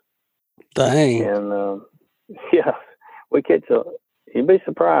 7.6. Dang. And yeah, we catch you'd be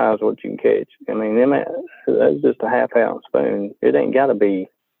surprised what you can catch. I mean, that's just a half-ounce spoon. It ain't got to be,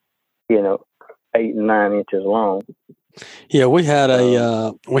 8 and 9 inches long. Yeah, we had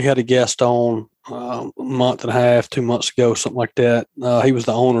a guest on a month and a half, 2 months ago, something like that. He was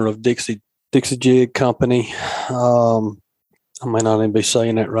the owner of Dixie Jig Company. I may not even be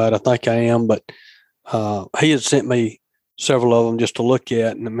saying that right. I think I am, but he had sent me several of them just to look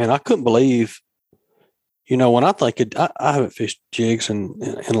at. And man, I couldn't believe, when I think I haven't fished jigs in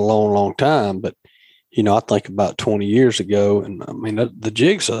a long, long time, but, I think about 20 years ago. And I mean, the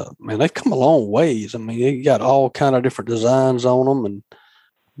jigs, they've come a long ways. I mean, they got all kind of different designs on them, and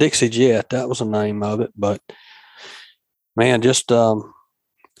Dixie Jet, that was the name of it. But man, just,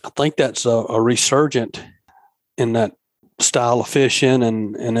 I think that's a resurgent in that style of fishing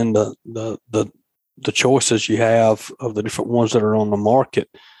and in the choices you have of the different ones that are on the market.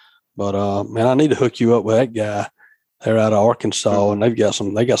 But man, I need to hook you up with that guy. They're out of Arkansas, and they got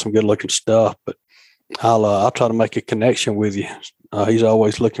some good looking stuff. But I'll try to make a connection with you. He's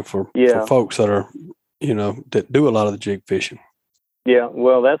always looking for folks that are that do a lot of the jig fishing. Yeah,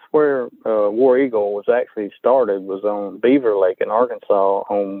 well, that's where War Eagle was actually started, was on Beaver Lake in Arkansas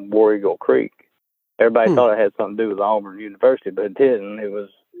on War Eagle Creek. Everybody thought it had something to do with Auburn University, but it didn't. It was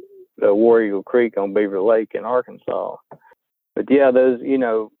War Eagle Creek on Beaver Lake in Arkansas. But yeah, those,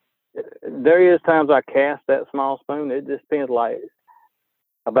 there is times I cast that small spoon. It just depends, like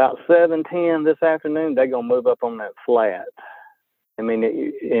about 7:10 this afternoon, they're going to move up on that flat. I mean,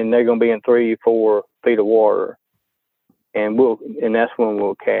 and they're going to be in 3-4 feet of water. And that's when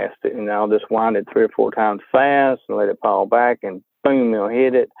we'll cast it, and I'll just wind it 3 or 4 times fast and let it fall back, and boom, they'll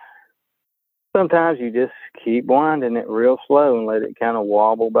hit it. Sometimes you just keep winding it real slow and let it kind of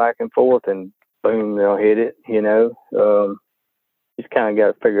wobble back and forth, and boom, they'll hit it. Just kind of got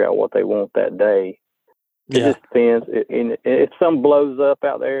to figure out what they want that day. It just depends. If some blows up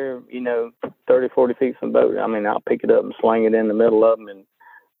out there, 30, 40 feet from the boat, I mean, I'll pick it up and sling it in the middle of them, and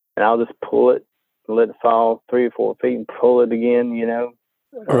I'll just pull it. Let it fall 3 or 4 feet and pull it again,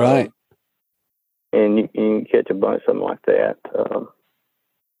 Right. And you can catch a bunch, something like that.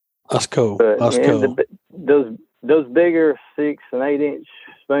 That's cool. But, That's cool. Those bigger 6 and 8 inch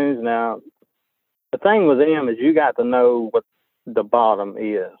spoons. Now, the thing with them is you got to know the bottom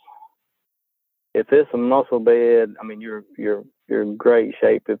is. If it's a mussel bed, I mean, you're in great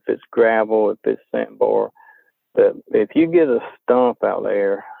shape. If it's gravel, if it's sandbar, but if you get a stump out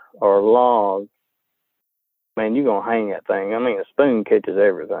there or a log, man, you're gonna hang that thing. I mean, a spoon catches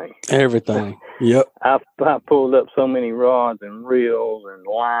everything. Everything. Yep. I pulled up so many rods and reels and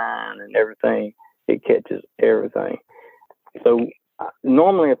line and everything. It catches everything. So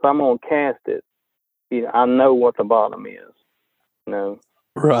normally, if I'm gonna cast it, I know what the bottom is. You know.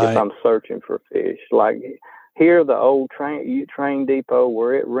 Right. If I'm searching for fish, like here, the old train depot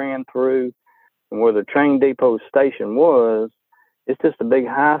where it ran through, and where the train depot station was, it's just a big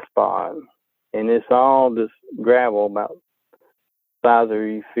high spot, and it's all just gravel about the size of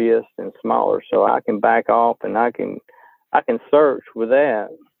your fist and smaller. So I can back off, and I can search with that.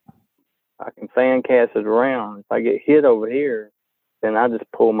 I can fan cast it around. If I get hit over here, then I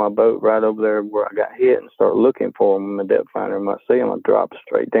just pull my boat right over there where I got hit and start looking for them. My depth finder might see them. I drop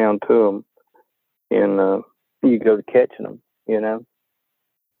straight down to them, and you go to catching them. You know.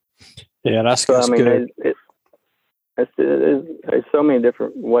 Yeah, that's I mean, good. There's so many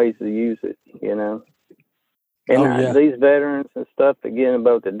different ways to use it. You know. And these veterans and stuff that get in a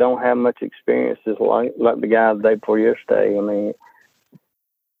boat that don't have much experience, just like the guy the day before yesterday.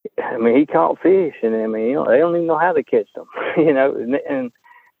 I mean, he caught fish, and I mean, they don't even know how to catch them, and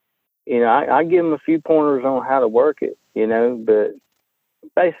I give them a few pointers on how to work it, but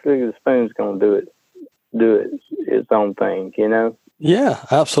basically the spoon's going to do it its own thing, Yeah,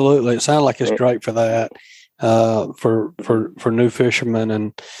 absolutely. It sounds like it's great for that, for new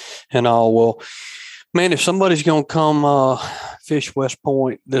fishermen and all. Well, man, if somebody's going to come fish West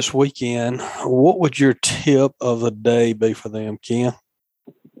Point this weekend, what would your tip of the day be for them, Ken?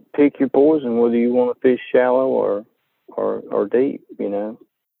 Pick your poison, whether you want to fish shallow or deep.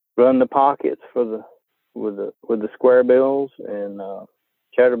 Run the pockets with the square bills and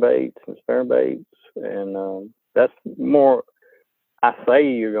chatterbaits and spinnerbaits, and that's more. I say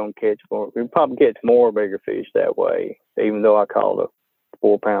you're gonna catch more. You probably catch more bigger fish that way. Even though I caught a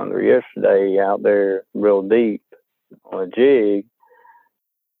 4-pounder yesterday out there real deep on a jig.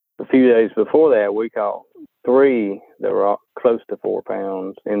 A few days before that, we caught 3 that were close to 4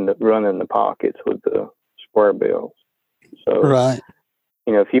 pounds running the pockets with the square bills. So, right.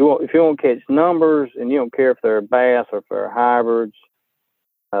 If you want to catch numbers and you don't care if they're bass or if they're hybrids,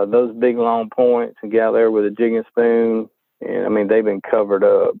 those big long points and get out there with a jigging spoon, and I mean they've been covered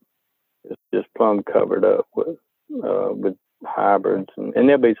up, just plumb covered up with hybrids, and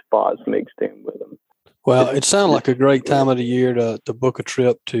there'll be spots mixed in with them. Well, it sounds like a great time of the year to book a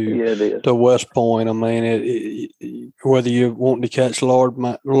trip to West Point. I mean, whether you're wanting to catch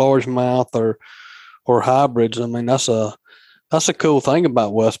largemouth or hybrids, I mean that's a cool thing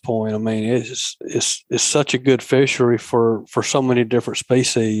about West Point. I mean, it's such a good fishery for so many different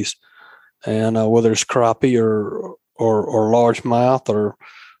species, and whether it's crappie or largemouth or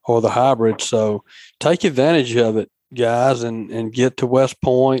the hybrid. So take advantage of it, guys, and get to West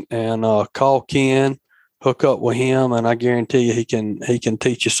Point and call Ken. Hook up with him, and I guarantee you he can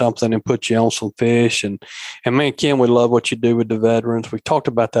teach you something and put you on some fish. And man, Ken, we love what you do with the veterans. We talked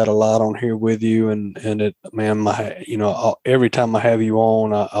about that a lot on here with you, and it, man, every time I have you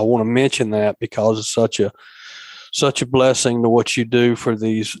on, I want to mention that because it's such a blessing to what you do for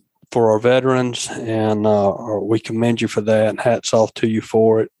our veterans, and we commend you for that. And hats off to you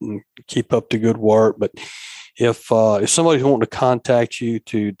for it, and keep up the good work. But if somebody's wanting to contact you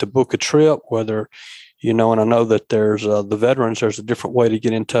to book a trip, whether and I know that there's the veterans, there's a different way to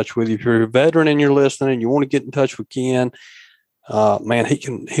get in touch with you. If you're a veteran and you're listening and you want to get in touch with Ken, man,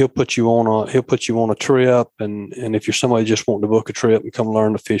 he'll put you on a trip. And if you're somebody just wanting to book a trip and come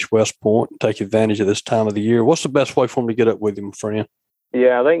learn to fish West Point and take advantage of this time of the year, what's the best way for them to get up with you, my friend?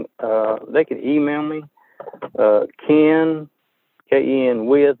 Yeah, I think they can email me, Ken, Ken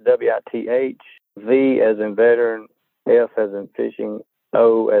with WITH, V as in veteran, F as in fishing,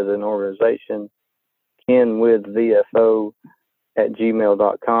 O as in organization, Ken with VFO at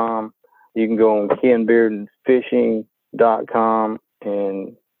gmail.com. You can go on kenbeardenfishing.com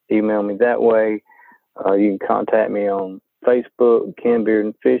and email me that way. You can contact me on Facebook, Ken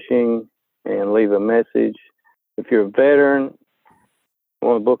Bearden Fishing, and leave a message. If you're a veteran,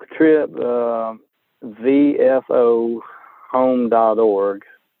 want to book a trip, vfohome.org,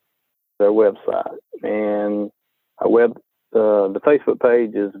 their website. And the Facebook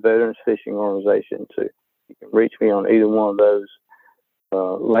page is Veterans Fishing Organization too. You can reach me on either one of those.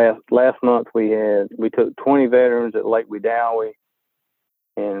 Last month we took 20 veterans at Lake Wedowee,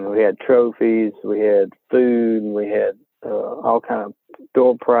 and we had trophies, we had food, and we had all kind of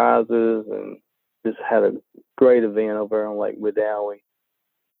door prizes, and just had a great event over there on Lake Wedowee.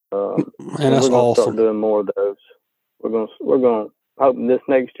 And and that's we're gonna awesome. start doing more of those. We're gonna hoping this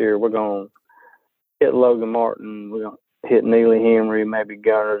next year we're gonna hit Logan Martin. We're gonna hit Neely Henry, maybe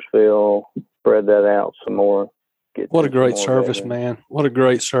Gunnersville, spread that out some more. What a great service, man. What a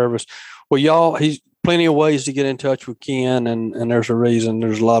great service. Well, y'all, he's plenty of ways to get in touch with Ken, and there's a reason.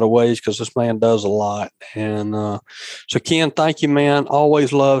 There's a lot of ways because this man does a lot. And so, Ken, thank you, man.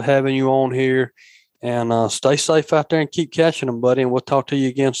 Always love having you on here. And stay safe out there and keep catching them, buddy. And we'll talk to you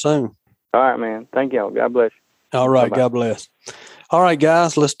again soon. All right, man. Thank y'all. God bless you. All right. Bye-bye. God bless. All right,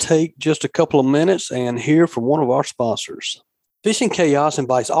 guys, let's take just a couple of minutes and hear from one of our sponsors. Fishing Chaos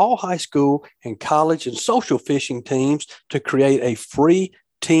invites all high school and college and social fishing teams to create a free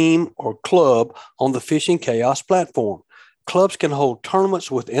team or club on the Fishing Chaos platform. Clubs can hold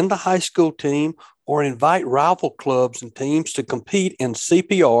tournaments within the high school team or invite rival clubs and teams to compete in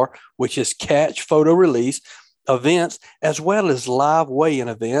CPR, which is catch, photo, release events, as well as live weigh-in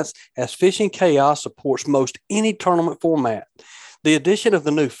events, as Fishing Chaos supports most any tournament format. The addition of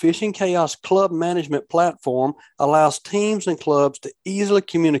the new Fishing Chaos Club Management Platform allows teams and clubs to easily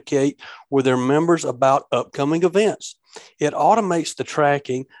communicate with their members about upcoming events. It automates the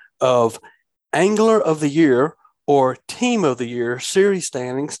tracking of Angler of the Year or Team of the Year series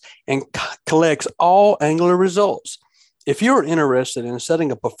standings and collects all angler results. If you're interested in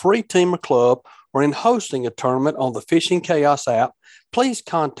setting up a free team or club or in hosting a tournament on the Fishing Chaos app, please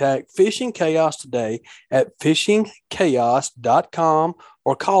contact Fishing Chaos today at fishingchaos.com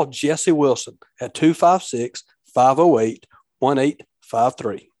or call Jesse Wilson at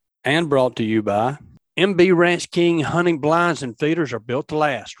 256-508-1853. And brought to you by MB Ranch King hunting blinds and feeders are built to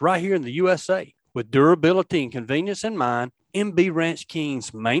last right here in the USA. With durability and convenience in mind, MB Ranch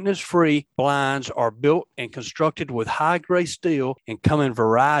King's maintenance-free blinds are built and constructed with high-grade steel and come in a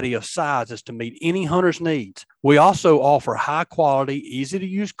variety of sizes to meet any hunter's needs. We also offer high-quality,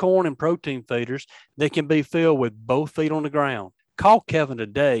 easy-to-use corn and protein feeders that can be filled with both feet on the ground. Call Kevin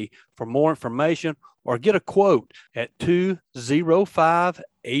today for more information or get a quote at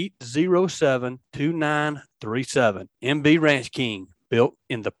 205-807-2937. MB Ranch King, built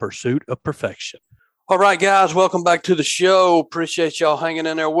in the pursuit of perfection. All right, guys, welcome back to the show. Appreciate y'all hanging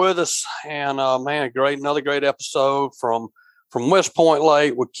in there with us. And man, another great episode from West Point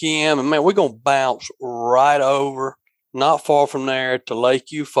Lake with Kim. And man, we're gonna bounce right over, not far from there, to Lake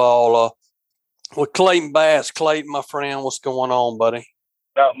Eufaula with Clayton Bass. Clayton, my friend, what's going on, buddy?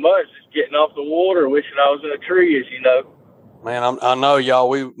 Not much. Just getting off the water, wishing I was in a tree, as you know. Man, I know y'all.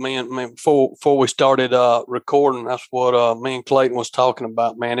 Before we started recording, that's what me and Clayton was talking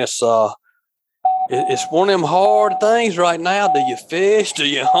about. Man, it's one of them hard things right now. Do you fish? Do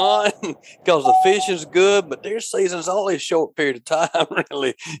you hunt? Because the fishing's good, but their season's only a short period of time.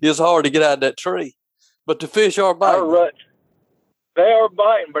 Really, it's hard to get out of that tree. But the fish are biting. Our ruts, they are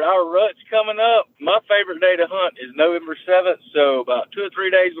biting, but our rut's coming up. My favorite day to hunt is November 7th. So about 2 or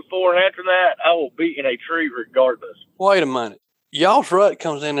 3 days before and after that, I will be in a tree regardless. Wait a minute. Y'all's rut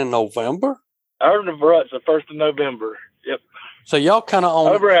comes in November? Our rut's the 1st of November. Yep. So y'all kind of own.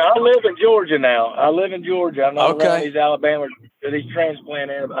 I live in Georgia now. I'm not around these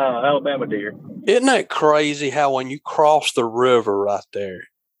transplant Alabama deer. Isn't that crazy how when you cross the river right there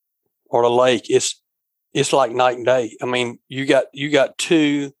or the lake, it's like night and day. I mean, you got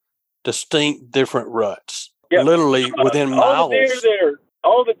two distinct different ruts, literally within miles.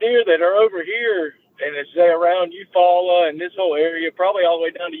 All the deer that are over here, and it's around Eufaula and this whole area, probably all the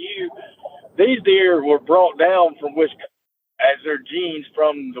way down to you. These deer were brought down from Wisconsin as their genes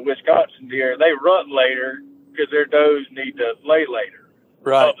from the Wisconsin deer. They rut later because their does need to lay later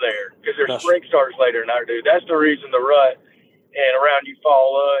up there because their spring starts later than our do. That's the reason the rut and around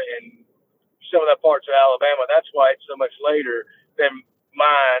Eufaula and some of the parts of Alabama, that's why it's so much later than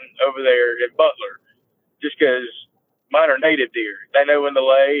mine over there in Butler, just because mine are native deer. They know when to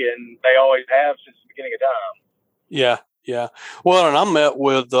lay, and they always have since the beginning of time. Yeah. Well, and I met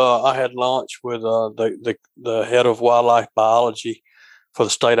with, I had lunch with the head of wildlife biology for the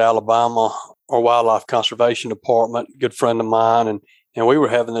state of Alabama or Wildlife Conservation Department, good friend of mine. And we were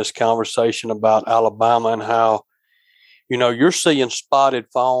having this conversation about Alabama and how, you're seeing spotted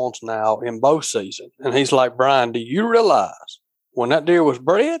fawns now in bow season. And he's like, Brian, do you realize when that deer was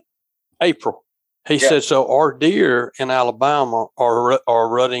bred? April. He said, so our deer in Alabama are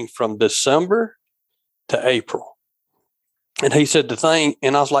rutting from December to April. And he said the thing,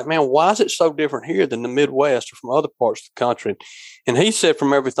 and I was like, man, why is it so different here than the Midwest or from other parts of the country? And he said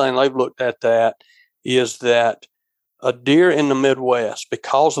from everything they've looked at that is that a deer in the Midwest,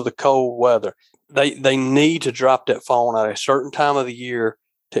 because of the cold weather, they need to drop that fawn at a certain time of the year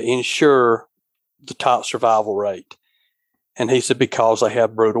to ensure the top survival rate? And he said, because they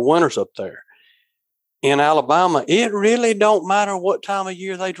have brutal winters up there. In Alabama, it really don't matter what time of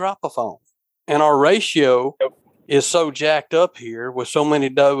year they drop a fawn. And our ratio is so jacked up here with so many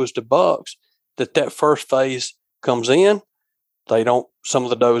does to bucks that first phase comes in. Some of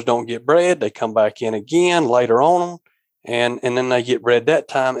the does don't get bred. They come back in again later on, and then they get bred that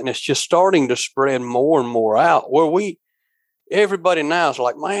time. And it's just starting to spread more and more out where everybody now is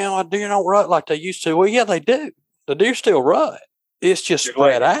like, man, our deer don't rut like they used to. Well, yeah, they do. The deer still rut. It's just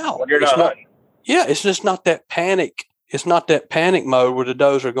spread out. When you're not hunting. Yeah, it's just not that panic. It's not that panic mode where the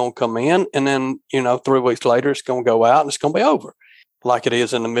does are going to come in and then, 3 weeks later it's going to go out and it's going to be over like it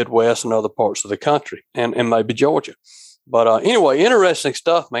is in the Midwest and other parts of the country and maybe Georgia. But anyway, interesting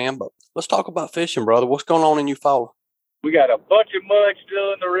stuff, man. But let's talk about fishing, brother. What's going on in Eufaula? We got a bunch of mud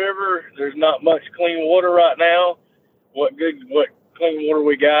still in the river. There's not much clean water right now. What clean water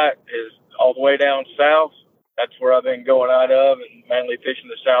we got is all the way down south. That's where I've been going out of and mainly fishing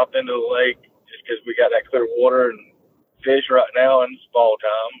the south end of the lake just because we got that clear water and fish right now in fall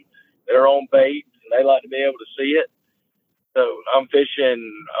time. They're on bait and they like to be able to see it. So I'm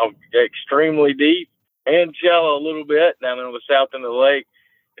fishing extremely deep and shallow a little bit down in the south end of the lake.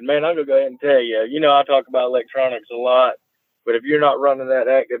 And man, I'm going to go ahead and tell you, I talk about electronics a lot, but if you're not running that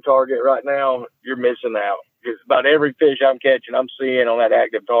active target right now, you're missing out. Because about every fish I'm catching, I'm seeing on that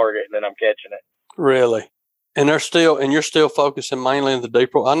active target and then I'm catching it. Really? And you're still focusing mainly in the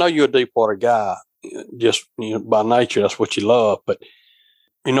deep water. I know you're a deep water guy, just by nature, that's what you love. But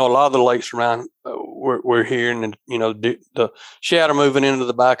a lot of the lakes around we're hearing, and the shad are moving into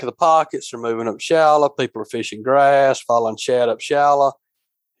the back of the pockets. They're moving up shallow. People are fishing grass, following shad up shallow.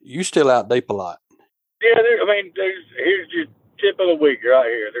 You still out deep a lot. Yeah, here's your tip of the week right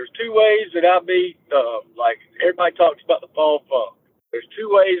here. There's 2 ways that I beat. Like everybody talks about the fall funk. There's 2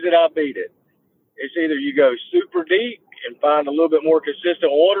 ways that I beat it. It's either you go super deep and find a little bit more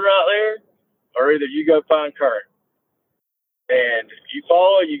consistent water out there, or either you go find current. And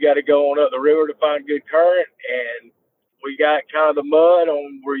you got to go on up the river to find good current. And we got kind of the mud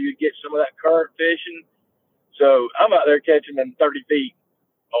on where you get some of that current fishing. So I'm out there catching them 30 feet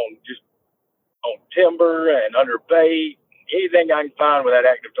on timber and under bait, anything I can find with that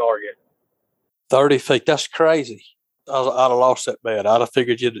active target. 30 feet, that's crazy. I'd have lost that bet. I'd have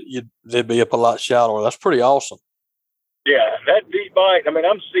figured they'd be up a lot shallower. That's pretty awesome. Yeah, that deep bite.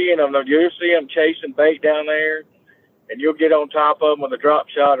 I'm seeing them. You'll see them chasing bait down there, and you'll get on top of them with a drop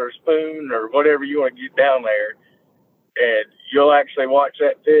shot or a spoon or whatever you want to get down there, and you'll actually watch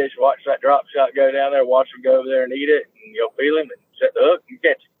that drop shot go down there, watch them go over there and eat it, and you'll feel him and set the hook and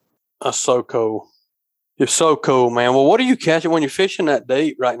catch it. That's so cool. You're so cool, man. Well, what are you catching when you're fishing that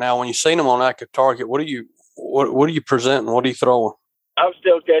deep right now? When you've seen them on active target, what are you presenting? What are you throwing? I'm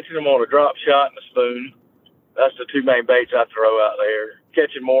still catching them on a drop shot and a spoon. That's the 2 main baits I throw out there.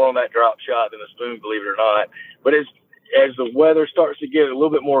 Catching more on that drop shot than a spoon, believe it or not. But as the weather starts to get a little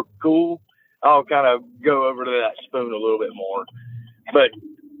bit more cool, I'll kind of go over to that spoon a little bit more. But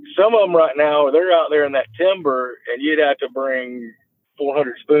some of them right now, they're out there in that timber, and you'd have to bring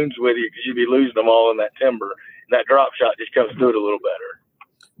 400 spoons with you because you'd be losing them all in that timber. And that drop shot just comes through it a little better.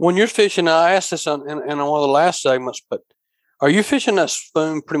 When you're fishing, I asked this in one of the last segments, but are you fishing that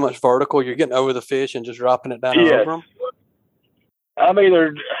spoon pretty much vertical? You're getting over the fish and just dropping it down over them?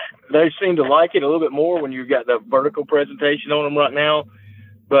 They seem to like it a little bit more when you've got the vertical presentation on them right now.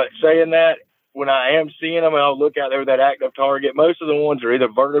 But saying that, when I am seeing them, I'll look out there with that active target. Most of the ones are either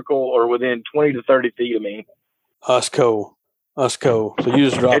vertical or within 20 to 30 feet of me. That's cool. So you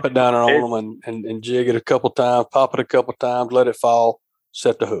just drop it down on them and jig it a couple times, pop it a couple times, let it fall,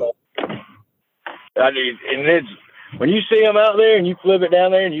 set the hook. When you see them out there and you flip it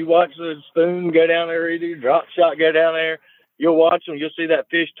down there and you watch the spoon go down there, either drop shot go down there, you'll watch them. You'll see that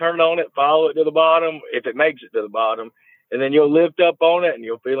fish turn on it, follow it to the bottom, if it makes it to the bottom, and then you'll lift up on it and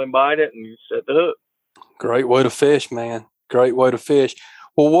you'll feel him bite it and you set the hook. Great way to fish, man. Great way to fish.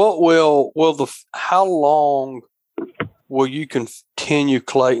 Well, how long will you continue,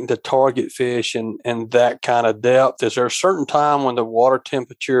 Clayton, to target fish and that kind of depth? Is there a certain time when the water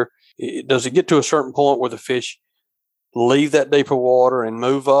temperature, does it get to a certain point where the fish leave that deeper water and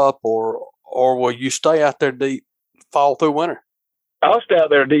move up, or will you stay out there deep fall through winter? I'll stay out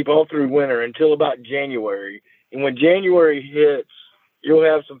there deep all through winter until about January. And when January hits, you'll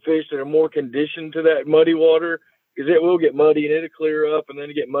have some fish that are more conditioned to that muddy water, because it will get muddy and it'll clear up and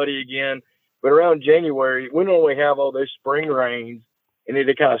then get muddy again. But around January, we normally have all those spring rains and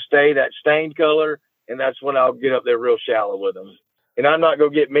it'll kind of stay that stained color. And that's when I'll get up there real shallow with them. And I'm not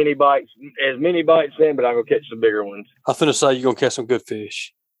going to get as many bites then, but I'm going to catch some bigger ones. I was going to say you're going to catch some good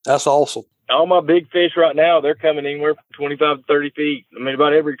fish. That's awesome. all my big fish right now, they're coming anywhere from 25 to 30 feet. I mean,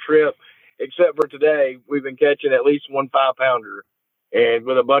 about every trip, except for today, we've been catching at least 1 5-pounder, and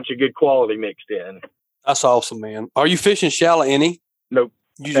with a bunch of good quality mixed in. That's awesome, man. Are you fishing shallow any? Nope.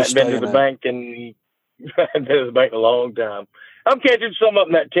 You just been to the bank and been to the bank a long time. I'm catching some up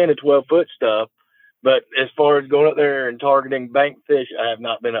in that 10 to 12 foot stuff, but as far as going up there and targeting bank fish, I have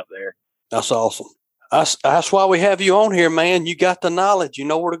not been up there. That's awesome. That's why we have you on here, man. You got the knowledge. You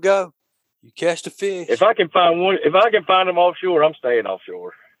know where to go. You catch the fish. If I can find them offshore, I'm staying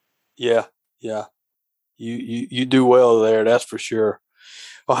offshore. Yeah. You do well there, that's for sure.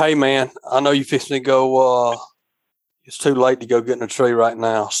 Well, hey, man, I know you fixing to go. It's too late to go get in a tree right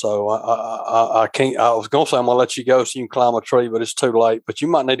now, so I can't. I was gonna say I'm gonna let you go so you can climb a tree, but it's too late. But you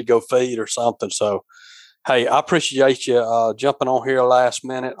might need to go feed or something. So, hey, I appreciate you jumping on here last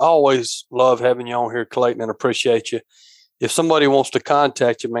minute. I always love having you on here, Clayton, and appreciate you. If somebody wants to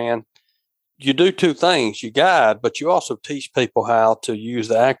contact you, man, you do two things. You guide, but you also teach people how to use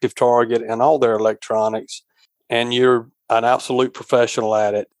the Active Target and all their electronics, and you're an absolute professional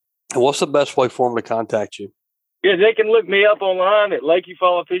at it. And what's the best way for them to contact you? Yeah, they can look me up online at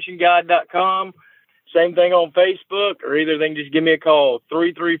LakeyFallFishingGuide.com. Same thing on Facebook, or either they can just give me a call,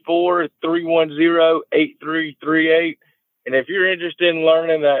 334-310-8338. And if you're interested in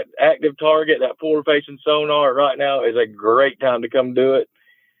learning that Active Target, that forward-facing sonar, right now is a great time to come do it.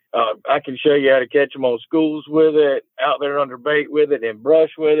 I can show you how to catch them on schools with it, out there under bait with it, and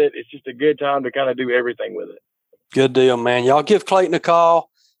brush with it. It's just a good time to kind of do everything with it. Good deal, man. Y'all give Clayton a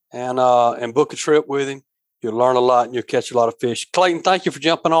call and book a trip with him. You'll learn a lot and you'll catch a lot of fish. Clayton, thank you for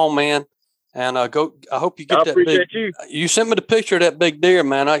jumping on, man. And I hope you get that big. I appreciate you. You sent me the picture of that big deer,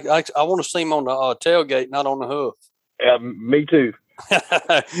 man. I want to see him on the tailgate, not on the hoof. Me too.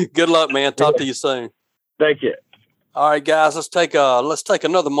 Good luck, man. Talk to you soon. Thank you. All right, guys, let's take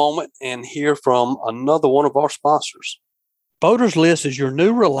another moment and hear from another one of our sponsors. Boaters List is your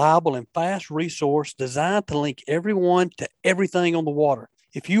new reliable and fast resource designed to link everyone to everything on the water.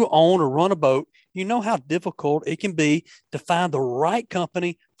 If you own or run a boat, you know how difficult it can be to find the right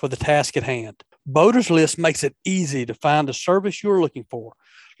company for the task at hand. Boaters List makes it easy to find the service you're looking for.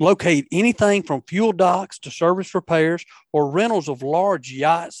 Locate anything from fuel docks to service repairs or rentals of large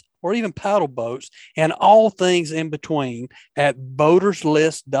yachts or even paddle boats and all things in between at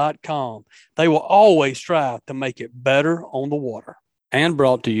boaterslist.com. They will always strive to make it better on the water. And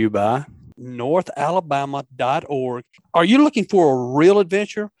brought to you by NorthAlabama.org. Are you looking for a real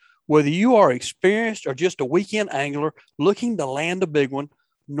adventure? Whether you are experienced or just a weekend angler looking to land a big one,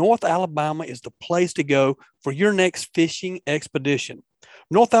 North Alabama is the place to go for your next fishing expedition.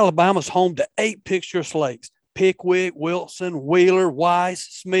 North Alabama is home to 8 picturesque lakes: Pickwick, Wilson, Wheeler, Weiss,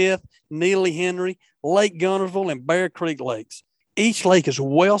 Smith, Neely Henry, Lake Gunnersville, and Bear Creek lakes. Each lake is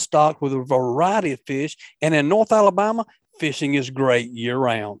well stocked with a variety of fish, and in North Alabama, fishing is great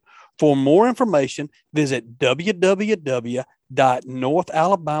year-round. For more information, visit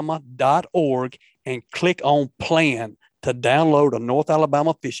www.northalabama.org and click on Plan to download a North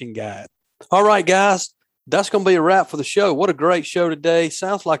Alabama fishing guide. All right, guys, that's going to be a wrap for the show. What a great show today.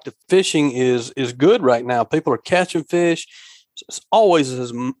 Sounds like the fishing is good right now. People are catching fish. It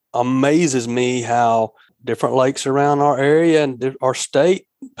always amazes me how different lakes around our area and our state,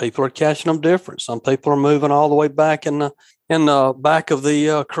 people are catching them different. Some people are moving all the way back in the back of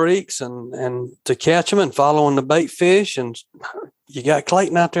the creeks and to catch them and following the bait fish. And you got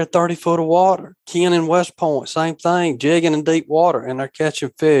Clayton out there, 30 foot of water. Ken in West Point, same thing, jigging in deep water, and they're catching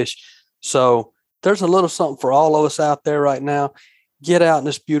fish. So there's a little something for all of us out there right now. Get out in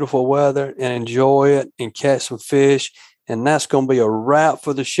this beautiful weather and enjoy it and catch some fish. And that's going to be a wrap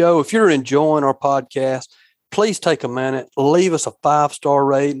for the show. If you're enjoying our podcast, please take a minute, leave us a 5-star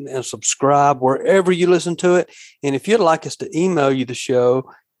rating and subscribe wherever you listen to it. And if you'd like us to email you the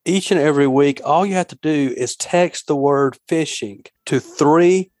show each and every week, all you have to do is text the word fishing to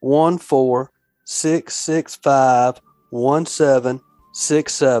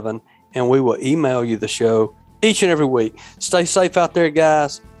 314-665-1767, and we will email you the show each and every week. Stay safe out there,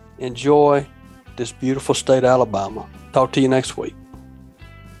 guys. Enjoy this beautiful state of Alabama. Talk to you next week.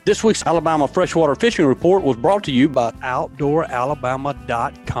 This week's Alabama Freshwater Fishing Report was brought to you by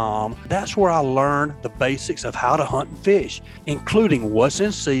OutdoorAlabama.com. That's where I learned the basics of how to hunt and fish, including what's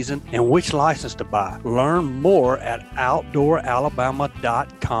in season and which license to buy. Learn more at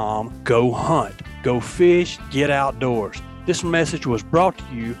OutdoorAlabama.com. Go hunt, go fish, get outdoors. This message was brought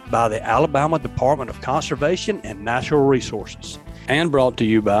to you by the Alabama Department of Conservation and Natural Resources. And brought to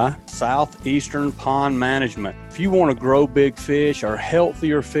you by Southeastern Pond Management. If you want to grow big fish or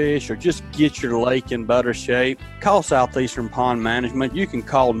healthier fish or just get your lake in better shape, call Southeastern Pond Management. You can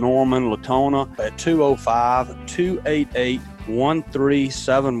call Norman Latona at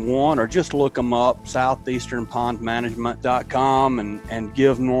 205-288-1371 or just look them up, southeasternpondmanagement.com, and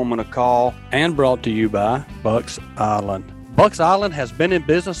give Norman a call. And brought to you by Bucks Island. Bucks Island has been in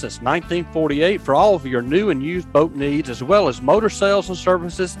business since 1948 for all of your new and used boat needs, as well as motor sales and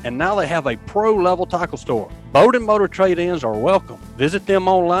services, and now they have a pro-level tackle store. Boat and motor trade-ins are welcome. Visit them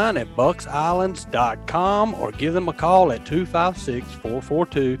online at bucksislands.com or give them a call at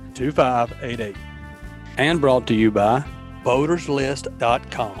 256-442-2588. And brought to you by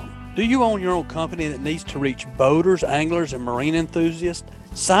boaterslist.com. Do you own your own company that needs to reach boaters, anglers, and marine enthusiasts?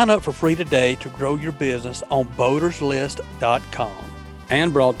 Sign up for free today to grow your business on boaterslist.com.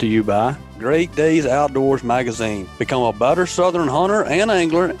 And brought to you by Great Days Outdoors Magazine. Become a better Southern hunter and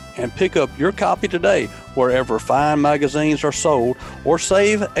angler and pick up your copy today wherever fine magazines are sold, or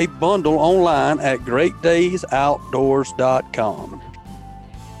save a bundle online at greatdaysoutdoors.com.